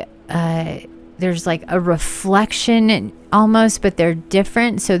they there's like a reflection almost, but they're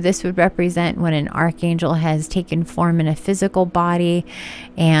different. So this would represent when an archangel has taken form in a physical body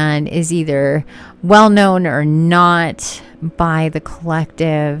and is either well known or not by the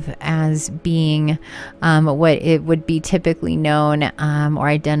collective as being what it would be typically known or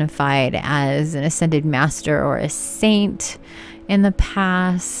identified as an ascended master or a saint in the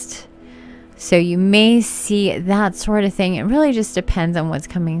past. So you may see that sort of thing. It really just depends on what's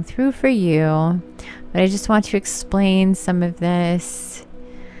coming through for you. But I just want to explain some of this.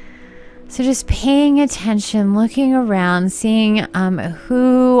 So just paying attention, looking around, seeing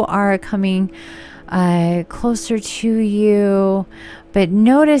who are coming closer to you. But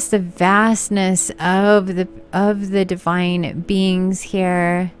notice the vastness of the divine beings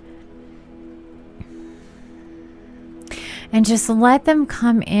here. And just let them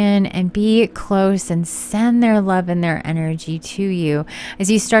come in and be close and send their love and their energy to you. As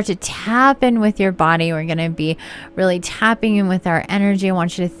you start to tap in with your body, we're going to be really tapping in with our energy. I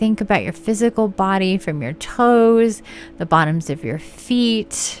want you to think about your physical body from your toes, the bottoms of your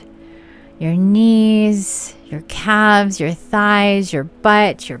feet, your knees, your calves, your thighs, your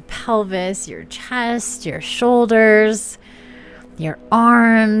butt, your pelvis, your chest, your shoulders, your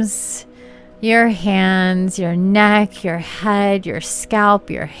arms, your hands, your neck, your head, your scalp,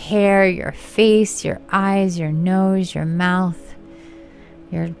 your hair, your face, your eyes, your nose, your mouth,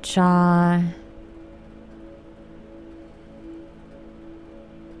 your jaw.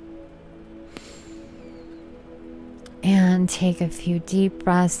 And take a few deep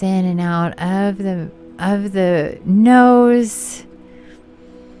breaths in and out of the nose.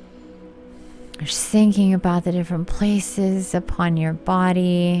 Just thinking about the different places upon your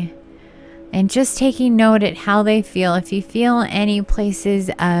body. And just taking note at how they feel. If you feel any places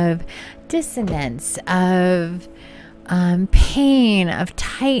of dissonance, of pain, of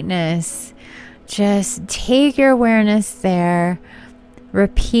tightness, just take your awareness there.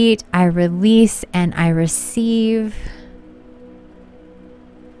 Repeat, I release and I receive.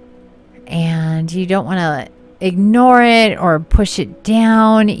 And you don't want to ignore it or push it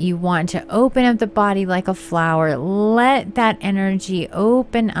down. You want to open up the body like a flower. Let that energy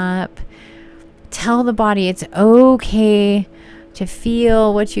open up. Tell the body it's okay to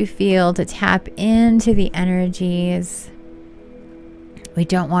feel what you feel, to tap into the energies. We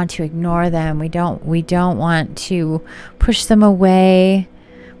don't want to ignore them. We don't want to push them away.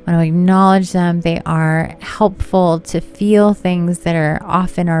 We want to acknowledge them. They are helpful to feel things that are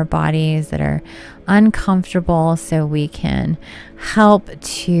off in our bodies, that are uncomfortable, so we can help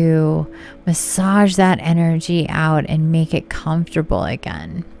to massage that energy out and make it comfortable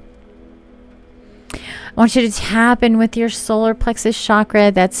again. I want you to tap in with your solar plexus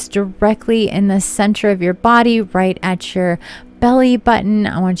chakra that's directly in the center of your body, right at your belly button.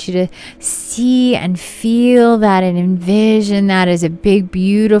 I want you to see and feel that and envision that as a big,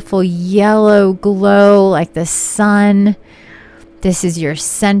 beautiful yellow glow like the sun This is your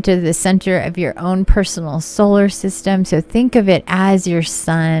center, the center of your own personal solar system. So think of it as your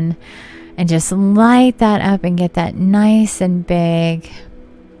sun, and just light that up and get that nice and big.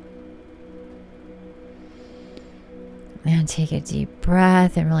 And take a deep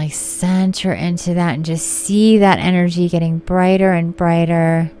breath and really center into that and just see that energy getting brighter and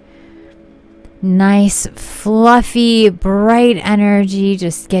brighter. Nice, fluffy, bright energy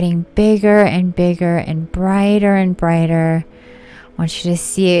just getting bigger and bigger and brighter and brighter. I want you to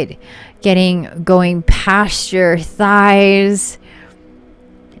see it going past your thighs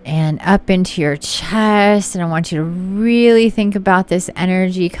and up into your chest. And I want you to really think about this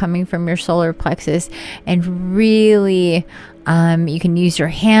energy coming from your solar plexus, and really you can use your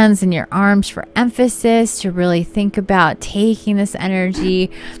hands and your arms for emphasis to really think about taking this energy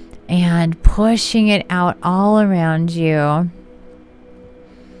and pushing it out all around you. I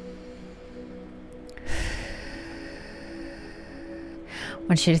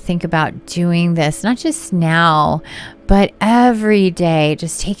want you to think about doing this, not just now, but every day,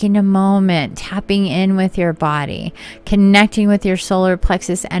 just taking a moment, tapping in with your body, connecting with your solar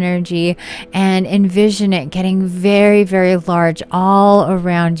plexus energy, and envision it getting very, very large all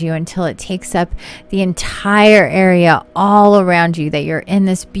around you until it takes up the entire area all around you, that you're in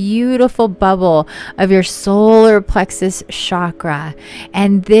this beautiful bubble of your solar plexus chakra.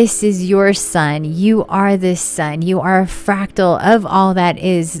 And this is your sun. You are this sun. You are a fractal of all that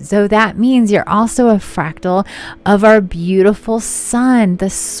is. So that means you're also a fractal of our beautiful sun, the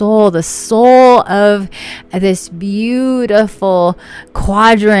soul of this beautiful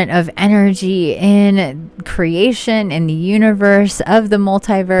quadrant of energy in creation, in the universe, of the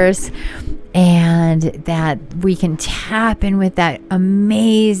multiverse. And that we can tap in with that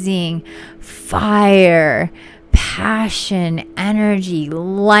amazing fire, passion, energy,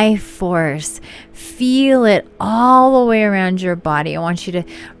 life force. Feel it all the way around your body. I want you to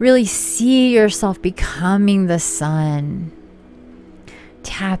really see yourself becoming the sun.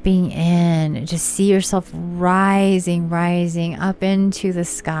 Tapping in. Just see yourself rising up into the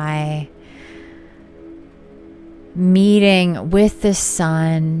sky. Meeting with the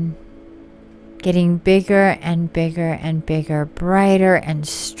sun. Getting bigger and bigger and bigger. Brighter and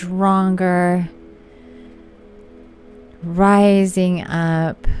stronger. Rising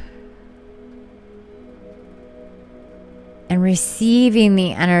up. And receiving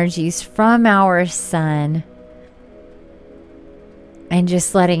the energies from our sun, and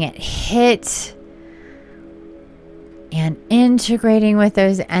just letting it hit and integrating with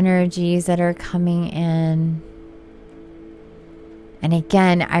those energies that are coming in. And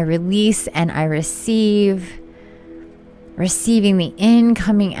again, I release and I receive. Receiving the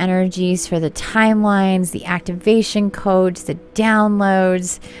incoming energies for the timelines, the activation codes, the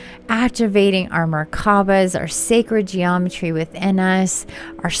downloads, activating our Merkabas, our sacred geometry within us,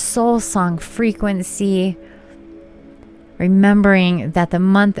 our soul song frequency. Remembering that the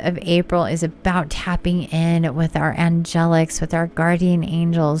month of April is about tapping in with our angelics, with our guardian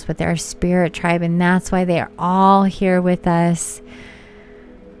angels, with our spirit tribe. And that's why they are all here with us,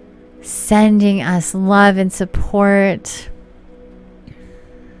 sending us love and support.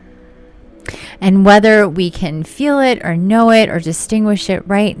 And whether we can feel it or know it or distinguish it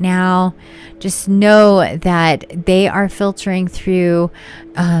right now, just know that they are filtering through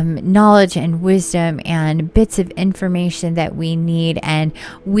knowledge and wisdom and bits of information that we need. And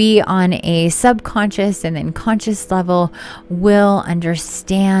we, on a subconscious and then conscious level, will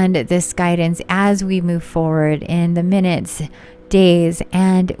understand this guidance as we move forward in the minutes, days,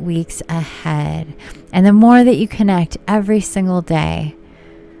 and weeks ahead. And the more that you connect every single day,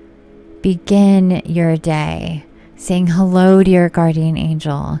 begin your day saying hello to your guardian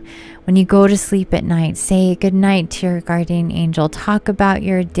angel. When you go to sleep at night, say good night to your guardian angel. Talk about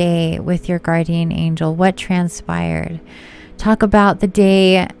your day with your guardian angel, what transpired. Talk about the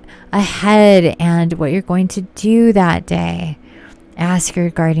day ahead and what you're going to do that day. Ask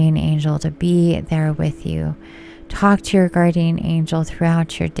your guardian angel to be there with you. Talk to your guardian angel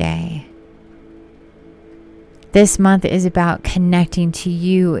throughout your day. This month is about connecting to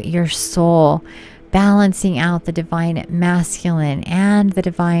you, your soul, balancing out the divine masculine and the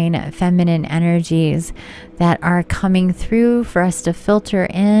divine feminine energies that are coming through for us to filter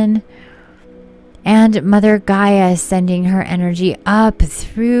in. And Mother Gaia sending her energy up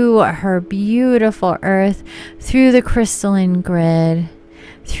through her beautiful earth, through the crystalline grid,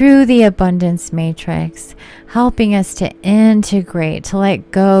 through the abundance matrix, helping us to integrate, to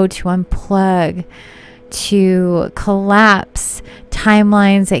let go, to unplug, to collapse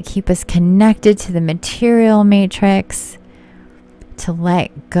timelines that keep us connected to the material matrix, to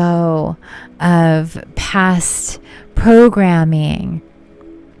let go of past programming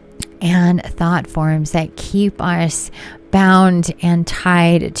and thought forms that keep us bound and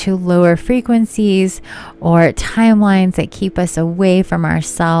tied to lower frequencies, or timelines that keep us away from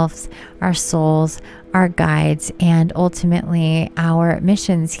ourselves, our souls, our guides, and ultimately our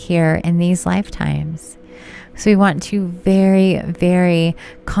missions here in these lifetimes. So we want to very, very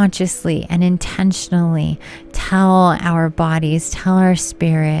consciously and intentionally tell our bodies, tell our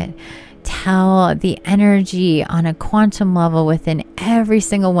spirit, tell the energy on a quantum level within every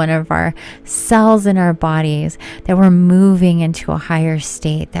single one of our cells in our bodies that we're moving into a higher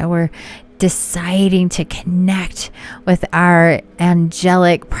state, that we're deciding to connect with our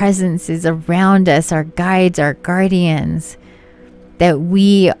angelic presences around us, our guides, our guardians, that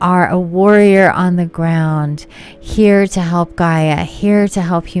we are a warrior on the ground, here to help Gaia, here to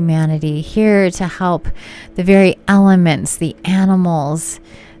help humanity, here to help the very elements, the animals,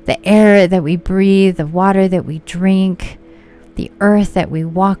 the air that we breathe, the water that we drink, the earth that we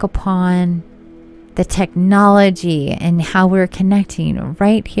walk upon, the technology and how we're connecting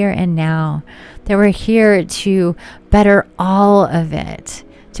right here and now, that we're here to better all of it,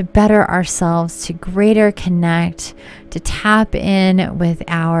 to better ourselves, to greater connect, to tap in with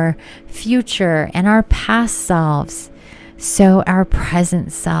our future and our past selves, so our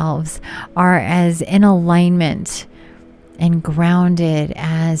present selves are as in alignment and grounded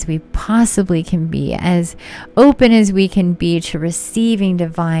as we possibly can be, as open as we can be to receiving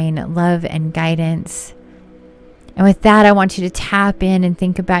divine love and guidance. And with that, I want you to tap in and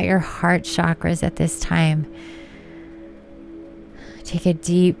think about your heart chakras at this time. Take a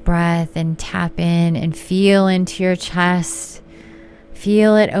deep breath and tap in and feel into your chest.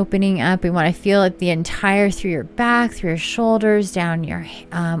 Feel it opening up. We want to feel it the entire through your back, through your shoulders, down your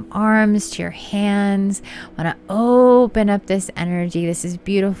arms to your hands. Want to open up this energy. This is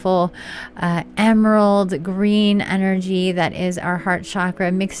beautiful emerald green energy that is our heart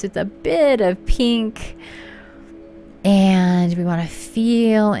chakra, mixed with a bit of pink. And we want to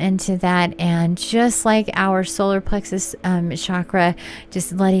feel into that, and just like our solar plexus chakra,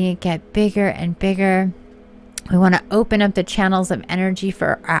 just letting it get bigger and bigger. We want to open up the channels of energy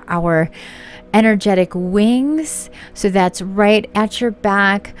for our energetic wings. So that's right at your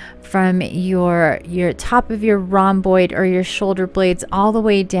back, from your top of your rhomboid or your shoulder blades all the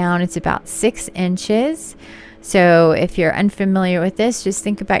way down. It's about 6 inches. So if you're unfamiliar with this, just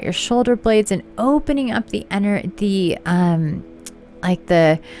think about your shoulder blades and opening up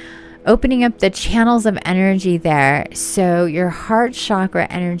opening up the channels of energy there, so your heart chakra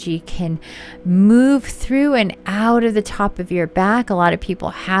energy can move through and out of the top of your back. A lot of people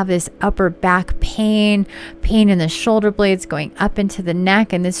have this upper back pain in the shoulder blades going up into the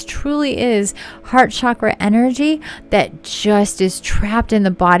neck, and this truly is heart chakra energy that just is trapped in the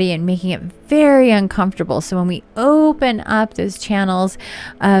body and making it very uncomfortable. So when we open up those channels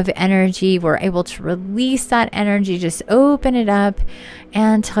of energy, we're able to release that energy. Just open it up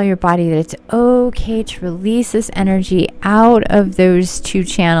and tell your body that it's okay to release this energy out of those 2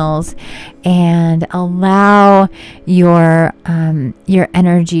 channels, and allow your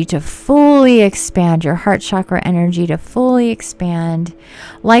energy to fully expand, your heart chakra energy to fully expand.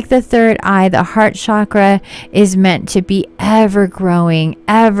 Like the third eye, the heart chakra is meant to be ever growing,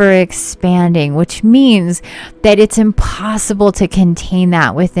 ever expanding, which means that it's impossible to contain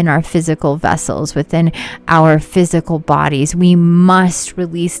that within our physical vessels, within our physical bodies. We must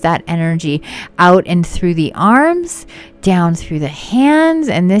release that energy out and through the arms, down through the hands.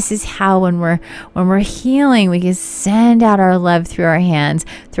 And this is how when we're healing, we can send out our love through our hands,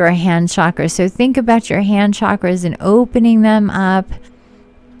 through our hand chakras. So think about your hand chakras and opening them up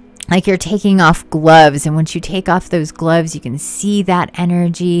like you're taking off gloves. And once you take off those gloves, you can see that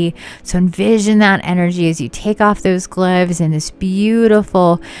energy. So envision that energy as you take off those gloves, and this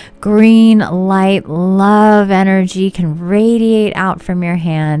beautiful green light love energy can radiate out from your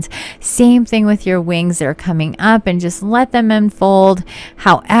hands. Same thing with your wings that are coming up, and just let them unfold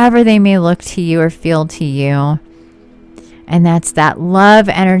however they may look to you or feel to you. And that's that love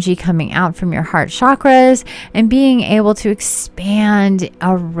energy coming out from your heart chakras and being able to expand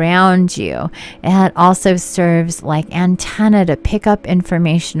around you. It also serves like antenna to pick up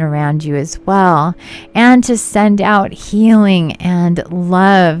information around you as well, and to send out healing and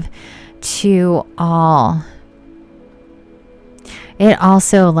love to all. It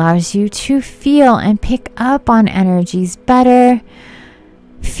also allows you to feel and pick up on energies better.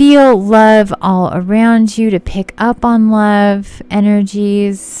 Feel love all around you, to pick up on love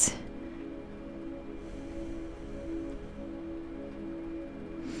energies.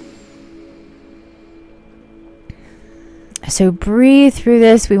 So breathe through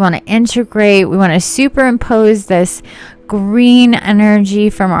this. We want to integrate. We want to superimpose this green energy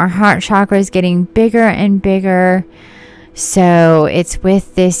from our heart chakras getting bigger and bigger. So it's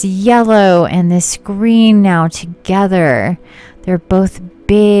with this yellow and this green now together. They're both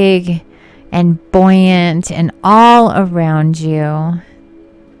big and buoyant and all around you.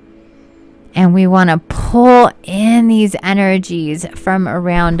 And we want to pull in these energies from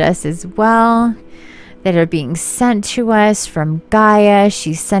around us as well that are being sent to us from Gaia.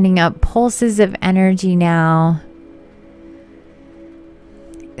 She's sending up pulses of energy now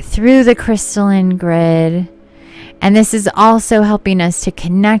through the crystalline grid. And this is also helping us to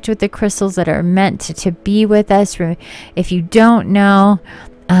connect with the crystals that are meant to be with us. If you don't know,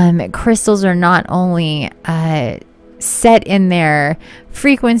 crystals are not only set in their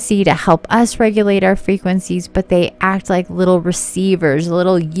frequency to help us regulate our frequencies, but they act like little receivers,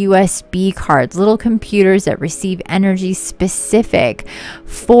 little USB cards, little computers that receive energy specific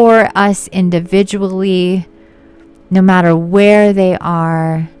for us individually, no matter where they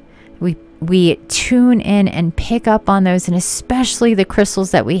are. We tune in and pick up on those, and especially the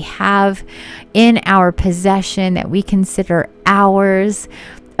crystals that we have in our possession that we consider ours.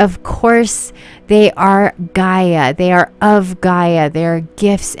 Of course, they are Gaia. They are of Gaia. They are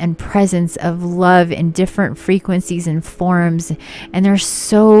gifts and presents of love in different frequencies and forms. And they're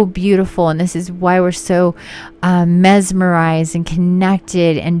so beautiful. And this is why we're so mesmerized and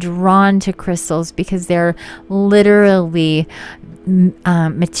connected and drawn to crystals, because they're literally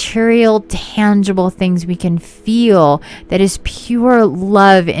material, tangible things we can feel that is pure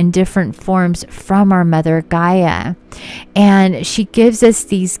love in different forms from our mother Gaia. And she gives us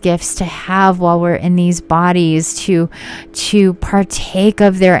these gifts to have while we're in these bodies, to partake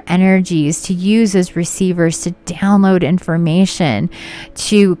of their energies, to use as receivers, to download information,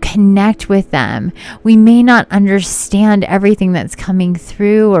 to connect with them. We may not understand everything that's coming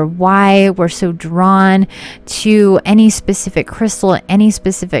through or why we're so drawn to any specific crystal at any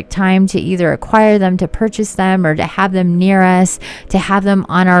specific time, to either acquire them, to purchase them, or to have them near us, to have them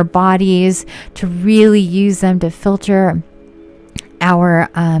on our bodies, to really use them to filter our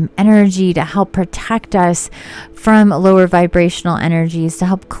energy, to help protect us from lower vibrational energies, to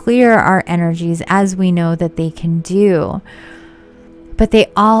help clear our energies, as we know that they can do. But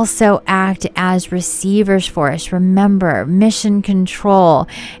they also act as receivers for us. Remember, mission control,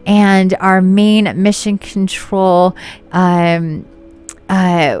 and our main mission control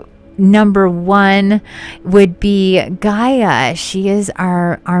number one would be Gaia. She is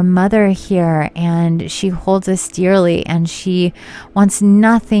our mother here, and she holds us dearly, and she wants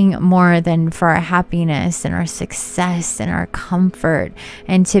nothing more than for our happiness and our success and our comfort,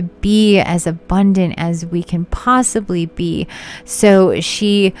 and to be as abundant as we can possibly be. So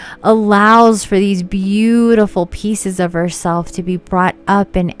she allows for these beautiful pieces of herself to be brought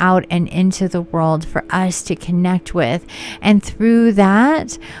up and out and into the world for us to connect with, and through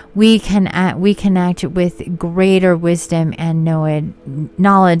that we connect with greater wisdom and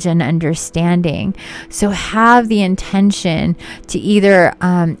knowledge and understanding. So have the intention to either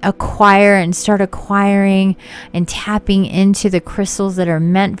acquire and start acquiring and tapping into the crystals that are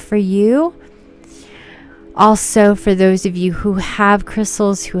meant for you. Also, for those of you who have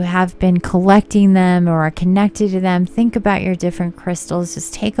crystals, who have been collecting them or are connected to them, think about your different crystals.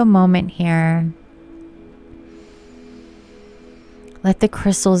 Just take a moment here. Let the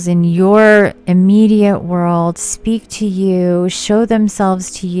crystals in your immediate world speak to you, show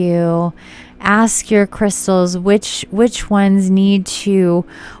themselves to you. Ask your crystals which ones need to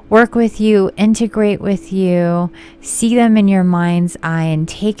work with you, integrate with you. See them in your mind's eye and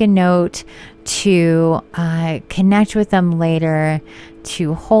take a note to connect with them later,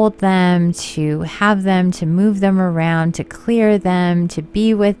 to hold them, to have them, to move them around, to clear them, to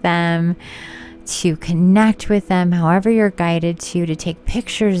be with them, to connect with them however you're guided to take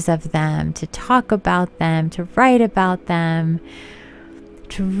pictures of them, to talk about them, to write about them,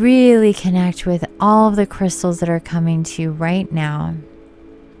 to really connect with all of the crystals that are coming to you right now.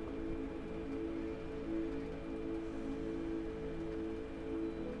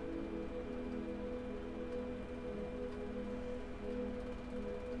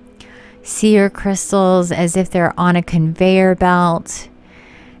 See your crystals as if they're on a conveyor belt,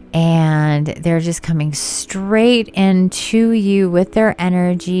 and they're just coming straight into you with their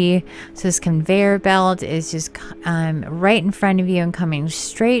energy. So this conveyor belt is just right in front of you and coming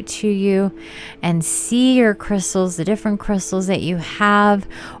straight to you. And see your crystals, the different crystals that you have,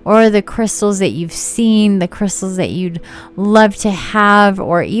 or the crystals that you've seen, the crystals that you'd love to have,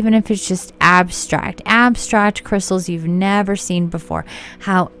 or even if it's just abstract crystals you've never seen before.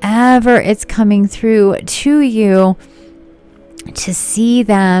 However it's coming through to you, to see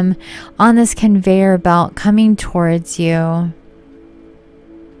them on this conveyor belt coming towards you.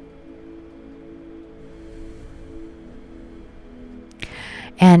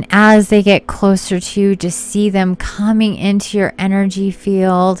 And as they get closer to you, just see them coming into your energy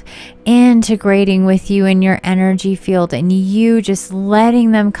field, integrating with you in your energy field, and you just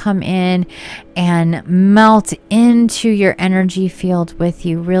letting them come in and melt into your energy field with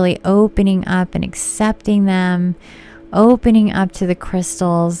you, really opening up and accepting them, opening up to the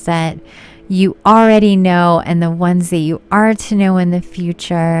crystals that you already know and the ones that you are to know in the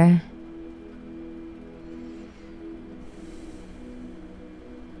future.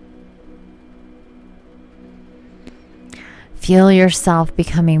 Feel yourself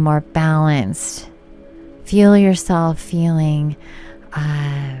becoming more balanced. Feel yourself feeling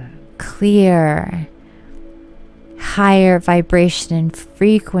clear, higher vibration and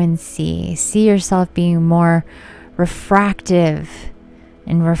frequency. See yourself being more refractive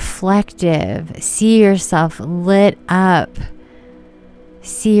and reflective. See yourself lit up.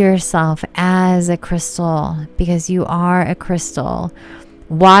 See yourself as a crystal, because you are a crystal.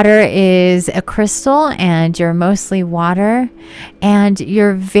 Water is a crystal, and you're mostly water, and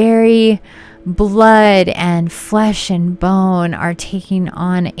your very blood and flesh and bone are taking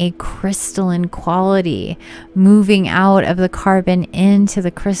on a crystalline quality, moving out of the carbon into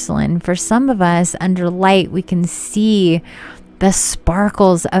the crystalline. For some of us, under light, we can see the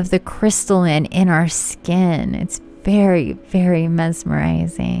sparkles of the crystalline in our skin. It's very, very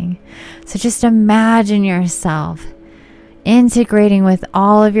mesmerizing. So just imagine yourself integrating with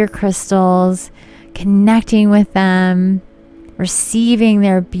all of your crystals, connecting with them, receiving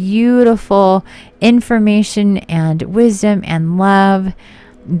their beautiful information and wisdom and love,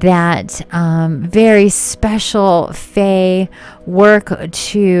 that very special Fae work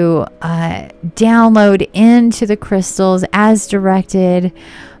to download into the crystals as directed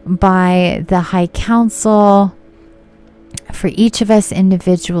by the High Council for each of us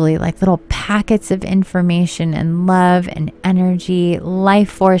individually, like little packets of information and love and energy, life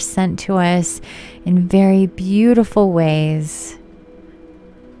force sent to us in very beautiful ways.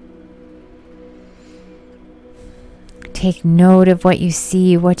 Take note of what you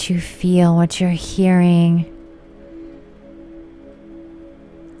see, what you feel, what you're hearing.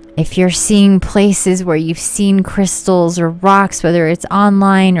 If you're seeing places where you've seen crystals or rocks, whether it's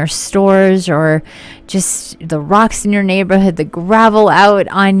online or stores or just the rocks in your neighborhood, the gravel out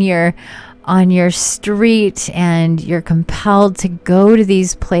on your street, and you're compelled to go to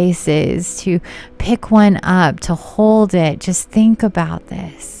these places to pick one up, to hold it, just think about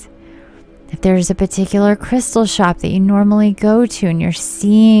this. If there's a particular crystal shop that you normally go to and you're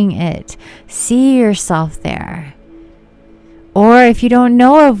seeing it, see yourself there. Or if you don't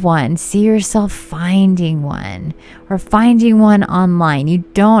know of one, see yourself finding one, or finding one online. You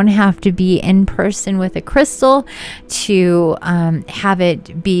don't have to be in person with a crystal to have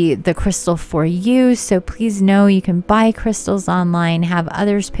it be the crystal for you. So please know you can buy crystals online, have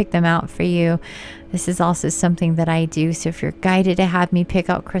others pick them out for you. This is also something that I do. So if you're guided to have me pick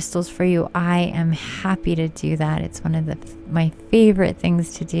out crystals for you, I am happy to do that. It's one of my favorite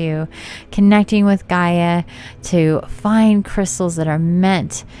things to do. Connecting with Gaia to find crystals that are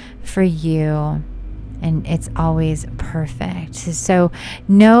meant for you. And it's always perfect. So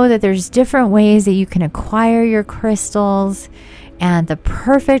know that there's different ways that you can acquire your crystals. And the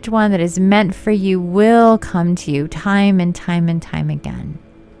perfect one that is meant for you will come to you time and time and time again.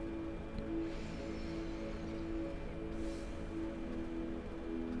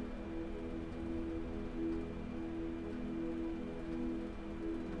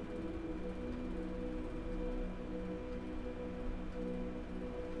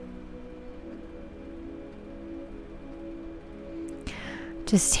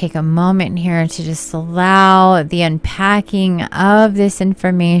 Just take a moment here to just allow the unpacking of this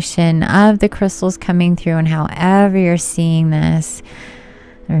information, of the crystals coming through, and however you're seeing this.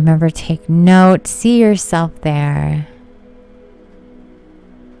 And remember, take note, see yourself there.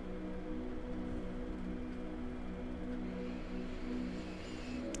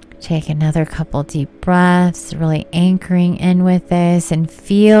 Take another couple deep breaths, really anchoring in with this, and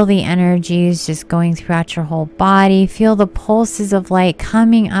feel the energies just going throughout your whole body. Feel the pulses of light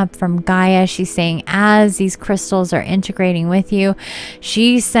coming up from Gaia. She's saying as these crystals are integrating with you,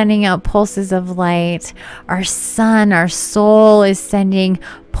 she's sending out pulses of light. Our sun, our soul is sending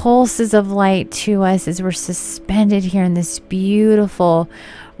pulses of light to us as we're suspended here in this beautiful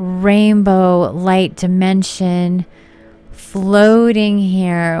rainbow light dimension, floating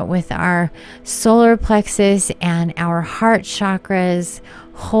here with our solar plexus and our heart chakras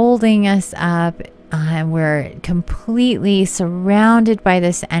holding us up We're completely surrounded by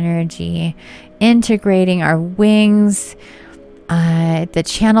this energy, integrating our wings, the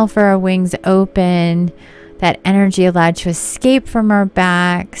channel for our wings open, that energy allowed to escape from our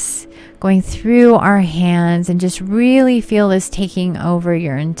backs, going through our hands, and just really feel this taking over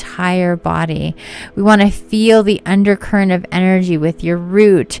your entire body. We want to feel the undercurrent of energy with your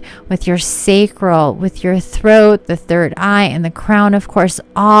root, with your sacral, with your throat, the third eye, and the crown, of course,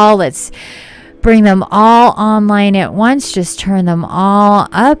 all. Let's bring them all online at once. Just turn them all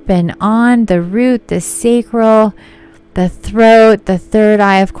up and on. The root, the sacral, the throat, the third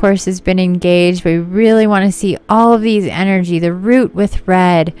eye, of course, has been engaged. We really want to see all of these energy. The root with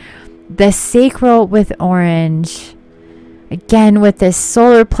red, the sacral with orange. Again, with this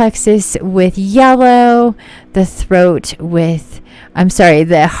solar plexus with yellow, the throat with,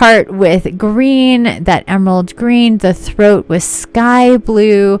 the heart with green, that emerald green, the throat with sky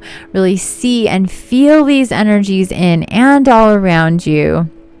blue. Really see and feel these energies in and all around you.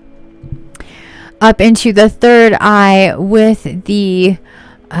 Up into the third eye with the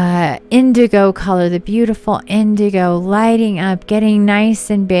indigo color, the beautiful indigo lighting up, getting nice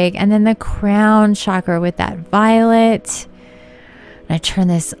and big. And then the crown chakra with that violet. I turn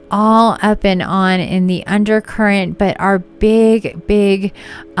this all up and on in the undercurrent, but our big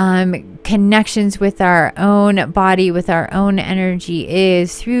connections with our own body, with our own energy,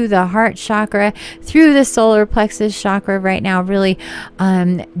 is through the heart chakra, through the solar plexus chakra right now, really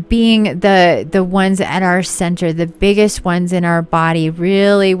being the ones at our center, the biggest ones in our body,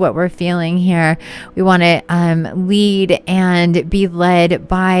 really what we're feeling here. We want to lead and be led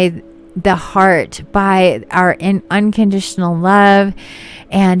by the heart, by our unconditional love,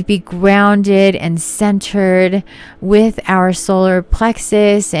 and be grounded and centered with our solar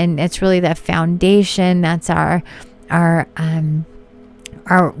plexus. And it's really the foundation. That's our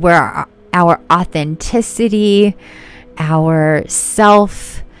authenticity, our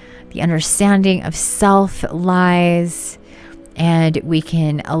self, the understanding of self lies, and we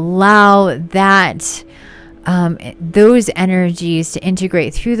can allow that those energies to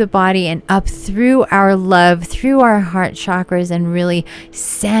integrate through the body and up through our love, through our heart chakras, and really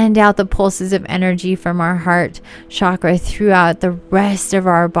send out the pulses of energy from our heart chakra throughout the rest of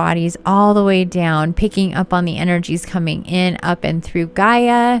our bodies, all the way down, picking up on the energies coming in, up and through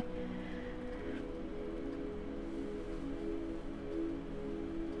Gaia.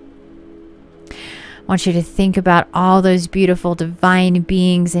 I want you to think about all those beautiful divine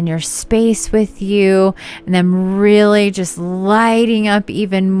beings in your space with you, and them really just lighting up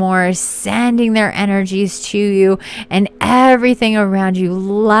even more, sending their energies to you, and everything around you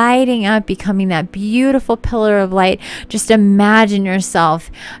lighting up, becoming that beautiful pillar of light. Just imagine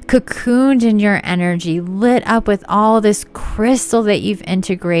yourself cocooned in your energy, lit up with all this crystal that you've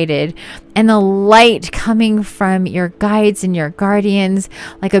integrated, and the light coming from your guides and your guardians,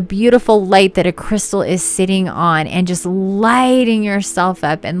 like a beautiful light that a crystal is sitting on, and just lighting yourself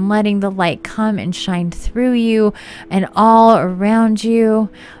up and letting the light come and shine through you and all around you,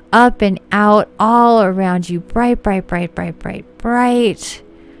 up and out, all around you, bright, bright, bright, bright, bright, bright.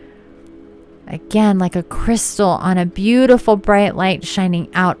 Again, like a crystal on a beautiful bright light shining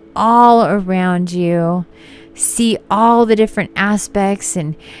out all around you. See all the different aspects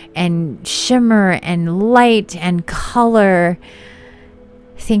and shimmer and light and color.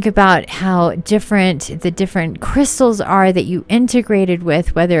 Think about how different the different crystals are that you integrated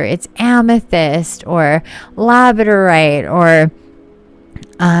with, whether it's amethyst or labradorite or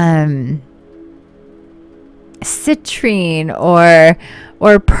citrine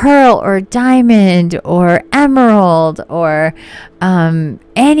or pearl or diamond or emerald or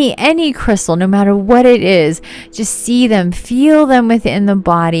any crystal, no matter what it is. Just see them, feel them within the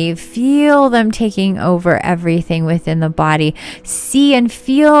body, feel them taking over everything within the body. See and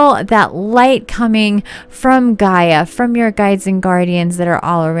feel that light coming from Gaia, from your guides and guardians that are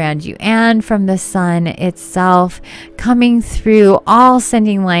all around you, and from the sun itself coming through, all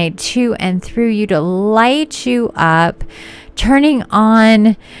sending light to and through you to light you up, turning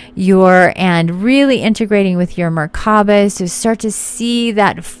on your and really integrating with your Merkaba. So start to see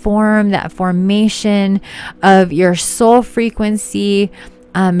that form, that formation of your soul frequency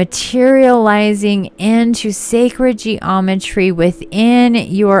materializing into sacred geometry within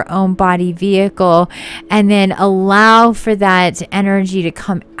your own body vehicle, and then allow for that energy to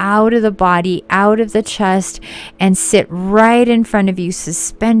come out of the body, out of the chest, and sit right in front of you,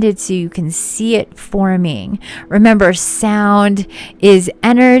 suspended, so you can see it forming. Remember, sound is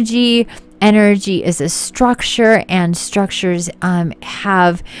energy. Energy is a structure, and structures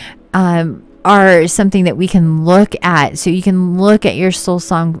have are something that we can look at. So you can look at your soul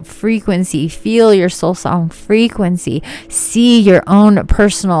song frequency, feel your soul song frequency, see your own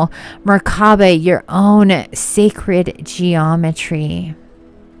personal Merkaba, your own sacred geometry.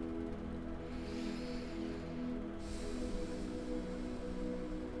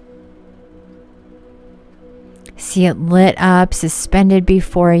 See it lit up, suspended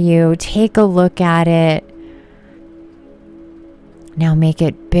before you. Take a look at it. Now make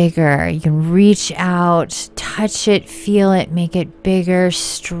it bigger. You can reach out, touch it, feel it, make it bigger,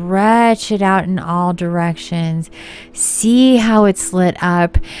 stretch it out in all directions. See how it's lit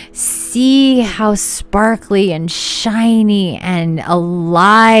up. See how sparkly and shiny and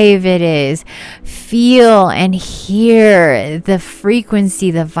alive it is. Feel and hear the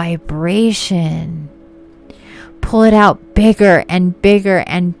frequency, the vibration. Pull it out bigger and bigger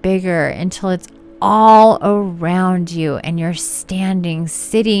and bigger until it's all around you and you're standing,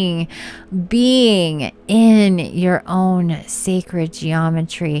 sitting, being in your own sacred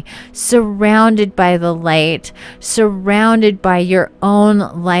geometry, surrounded by the light, surrounded by your own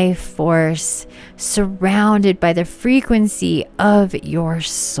life force, surrounded by the frequency of your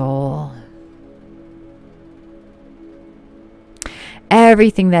soul.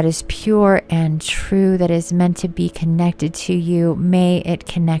 Everything that is pure and true, that is meant to be connected to you, may it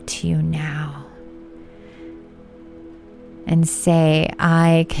connect to you now. And say,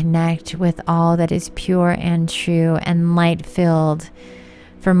 I connect with all that is pure and true and light-filled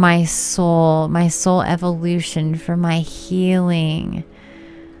for my soul evolution, for my healing,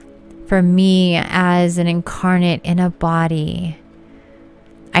 for me as an incarnate in a body.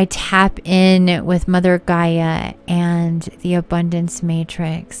 I tap in with Mother Gaia and the abundance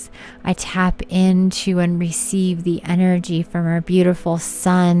matrix. I tap into and receive the energy from our beautiful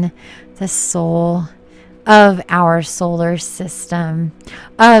sun, the soul of our solar system,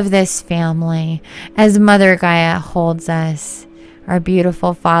 of this family, as Mother Gaia holds us. Our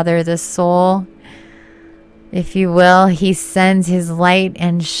beautiful Father, the soul, if you will, he sends his light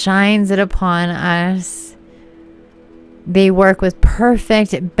and shines it upon us. They work with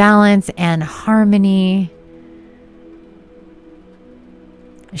perfect balance and harmony.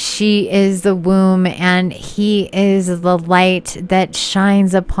 She is the womb and he is the light that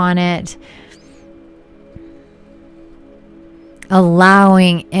shines upon it,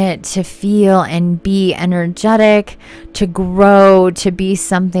 allowing it to feel and be energetic, to grow, to be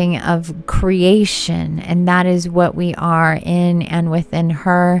something of creation. And that is what we are in and within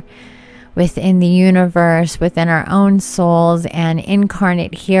her, within the universe, within our own souls, and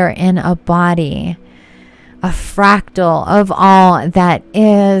incarnate here in a body, a fractal of all that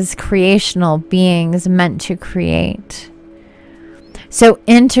is creational beings meant to create. So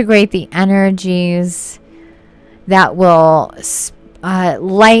integrate the energies that will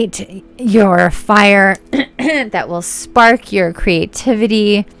light your fire, that will spark your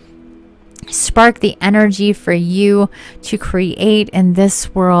creativity, spark the energy for you to create in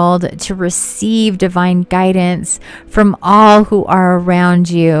this world, to receive divine guidance from all who are around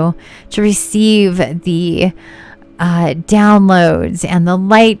you, to receive the downloads and the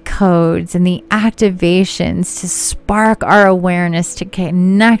light codes and the activations to spark our awareness, to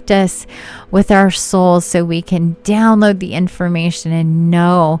connect us with our souls so we can download the information and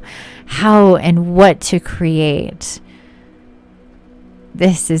know how and what to create.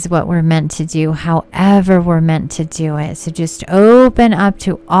 This is what we're meant to do, however we're meant to do it. So just open up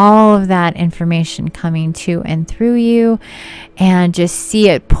to all of that information coming to and through you, and just see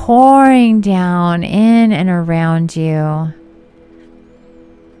it pouring down in and around you.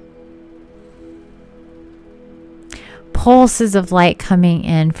 Pulses of light coming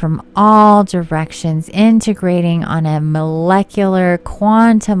in from all directions, integrating on a molecular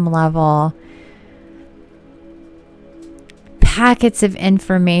quantum level. Packets of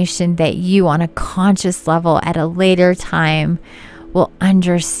information that you on a conscious level at a later time will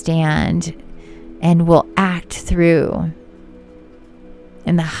understand and will act through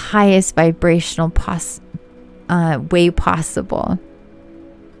in the highest vibrational way possible.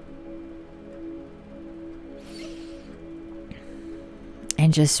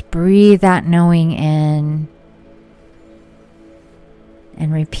 And just breathe that knowing in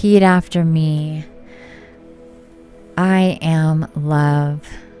and repeat after me. I am love.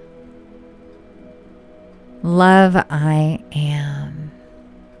 Love I am.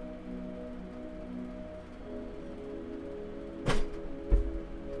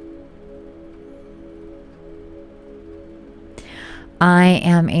 I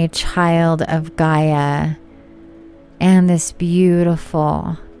am a child of Gaia and this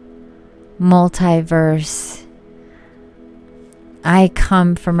beautiful multiverse I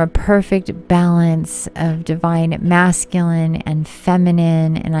come from a perfect balance of divine masculine and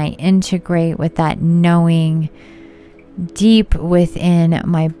feminine, and I integrate with that knowing deep within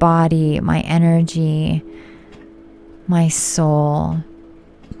my body, my energy, my soul.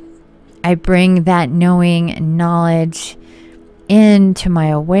 I bring that knowing knowledge into my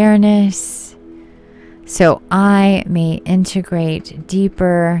awareness so I may integrate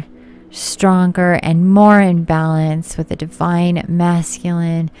deeper, stronger, and more in balance with the divine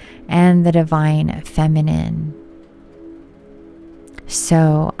masculine and the divine feminine.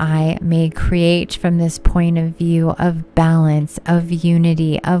 So I may create from this point of view of balance, of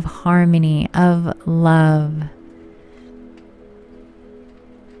unity, of harmony, of love.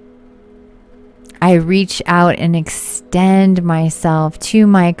 I reach out and extend myself to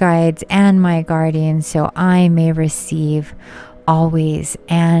my guides and my guardians so I may receive always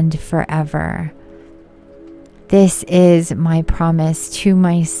and forever. This is my promise to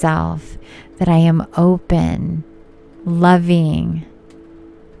myself, that I am open, loving,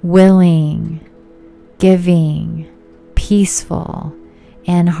 willing, giving, peaceful,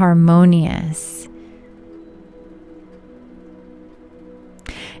 and harmonious.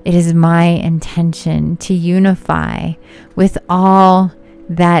 It is my intention to unify with all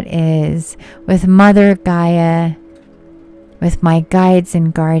that is, with Mother Gaia, with my guides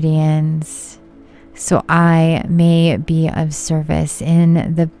and guardians, so I may be of service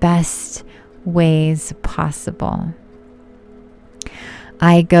in the best ways possible.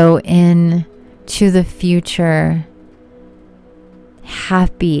 I go in to the future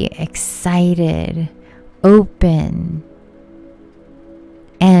happy, excited, open,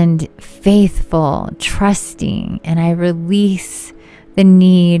 and faithful, trusting, and I release the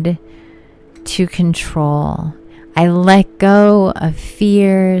need to control. I let go of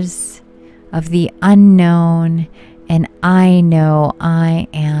fears, of the unknown, and I know I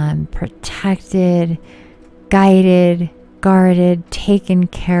am protected, guided, guarded, taken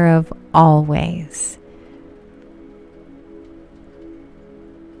care of always.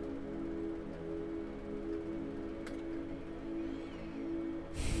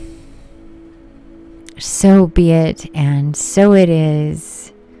 So be it, and so it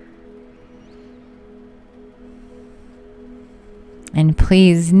is. And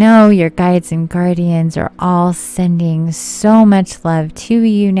please know your guides and guardians are all sending so much love to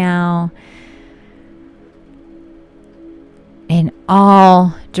you now, in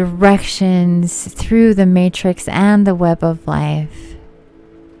all directions, through the matrix and the web of life.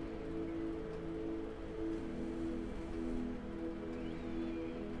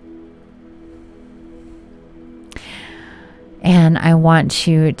 And I want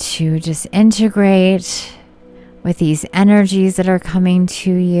you to just integrate with these energies that are coming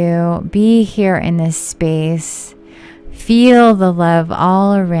to you. Be here in this space. Feel the love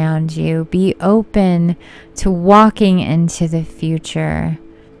all around you. Be open to walking into the future.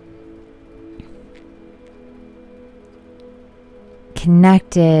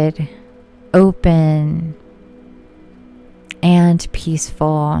 Connected, open, and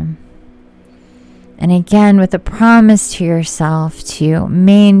peaceful. And again, with a promise to yourself to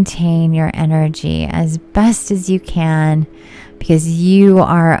maintain your energy as best as you can, because you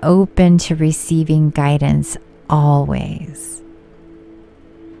are open to receiving guidance always.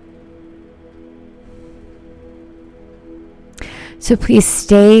 So please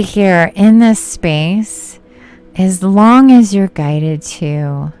stay here in this space as long as you're guided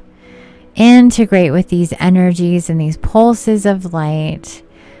to. Integrate with these energies and these pulses of light.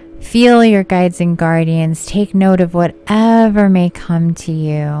 Feel your guides and guardians. Take note of whatever may come to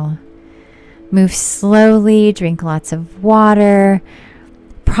you. Move slowly. Drink lots of water.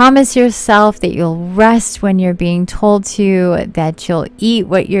 Promise yourself that you'll rest when you're being told to, that you'll eat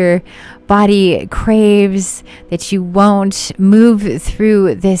what your body craves, that you won't move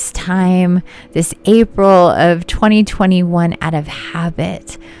through this time, this April of 2021 out of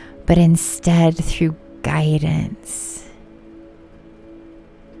habit, but instead through guidance.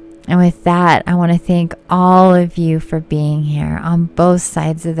 And with that, I want to thank all of you for being here on both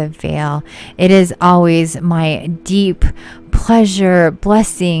sides of the veil. It is always my deep pleasure,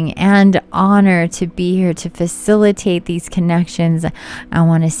 blessing, and honor to be here to facilitate these connections. I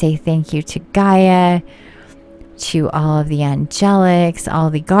want to say thank you to Gaia, to all of the angelics,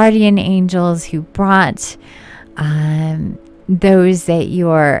 all the guardian angels who brought those that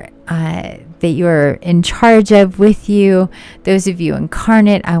you're in charge of with you. Those of you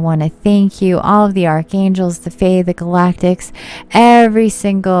incarnate, I want to thank you. All of the archangels, the fae, the galactics, every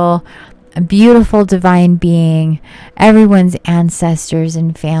single a beautiful divine being, everyone's ancestors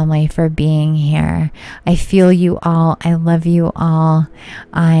and family for being here. I feel you all. I love you all.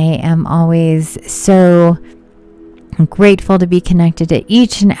 I am always so grateful to be connected to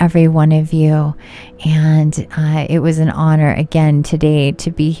each and every one of you. And it was an honor again today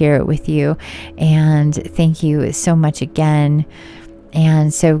to be here with you. And thank you so much again.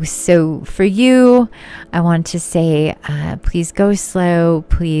 And so for you, I want to say, please go slow.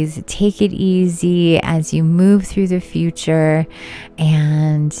 Please take it easy as you move through the future,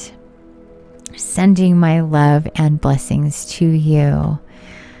 and sending my love and blessings to you.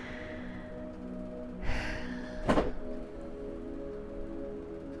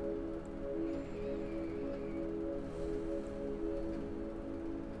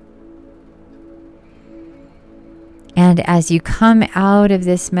 And as you come out of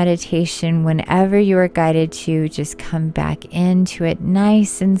this meditation, whenever you are guided to, just come back into it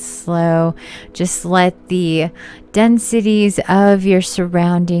nice and slow. Just let the densities of your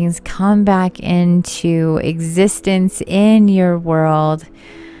surroundings come back into existence in your world.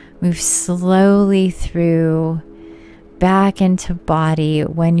 Move slowly through, back into body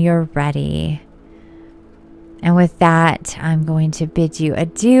when you're ready. And with that, I'm going to bid you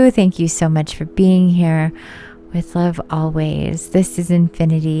adieu. Thank you so much for being here. With love always. This is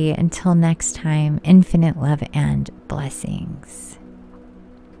Infiniti. Until next time, infinite love and blessings.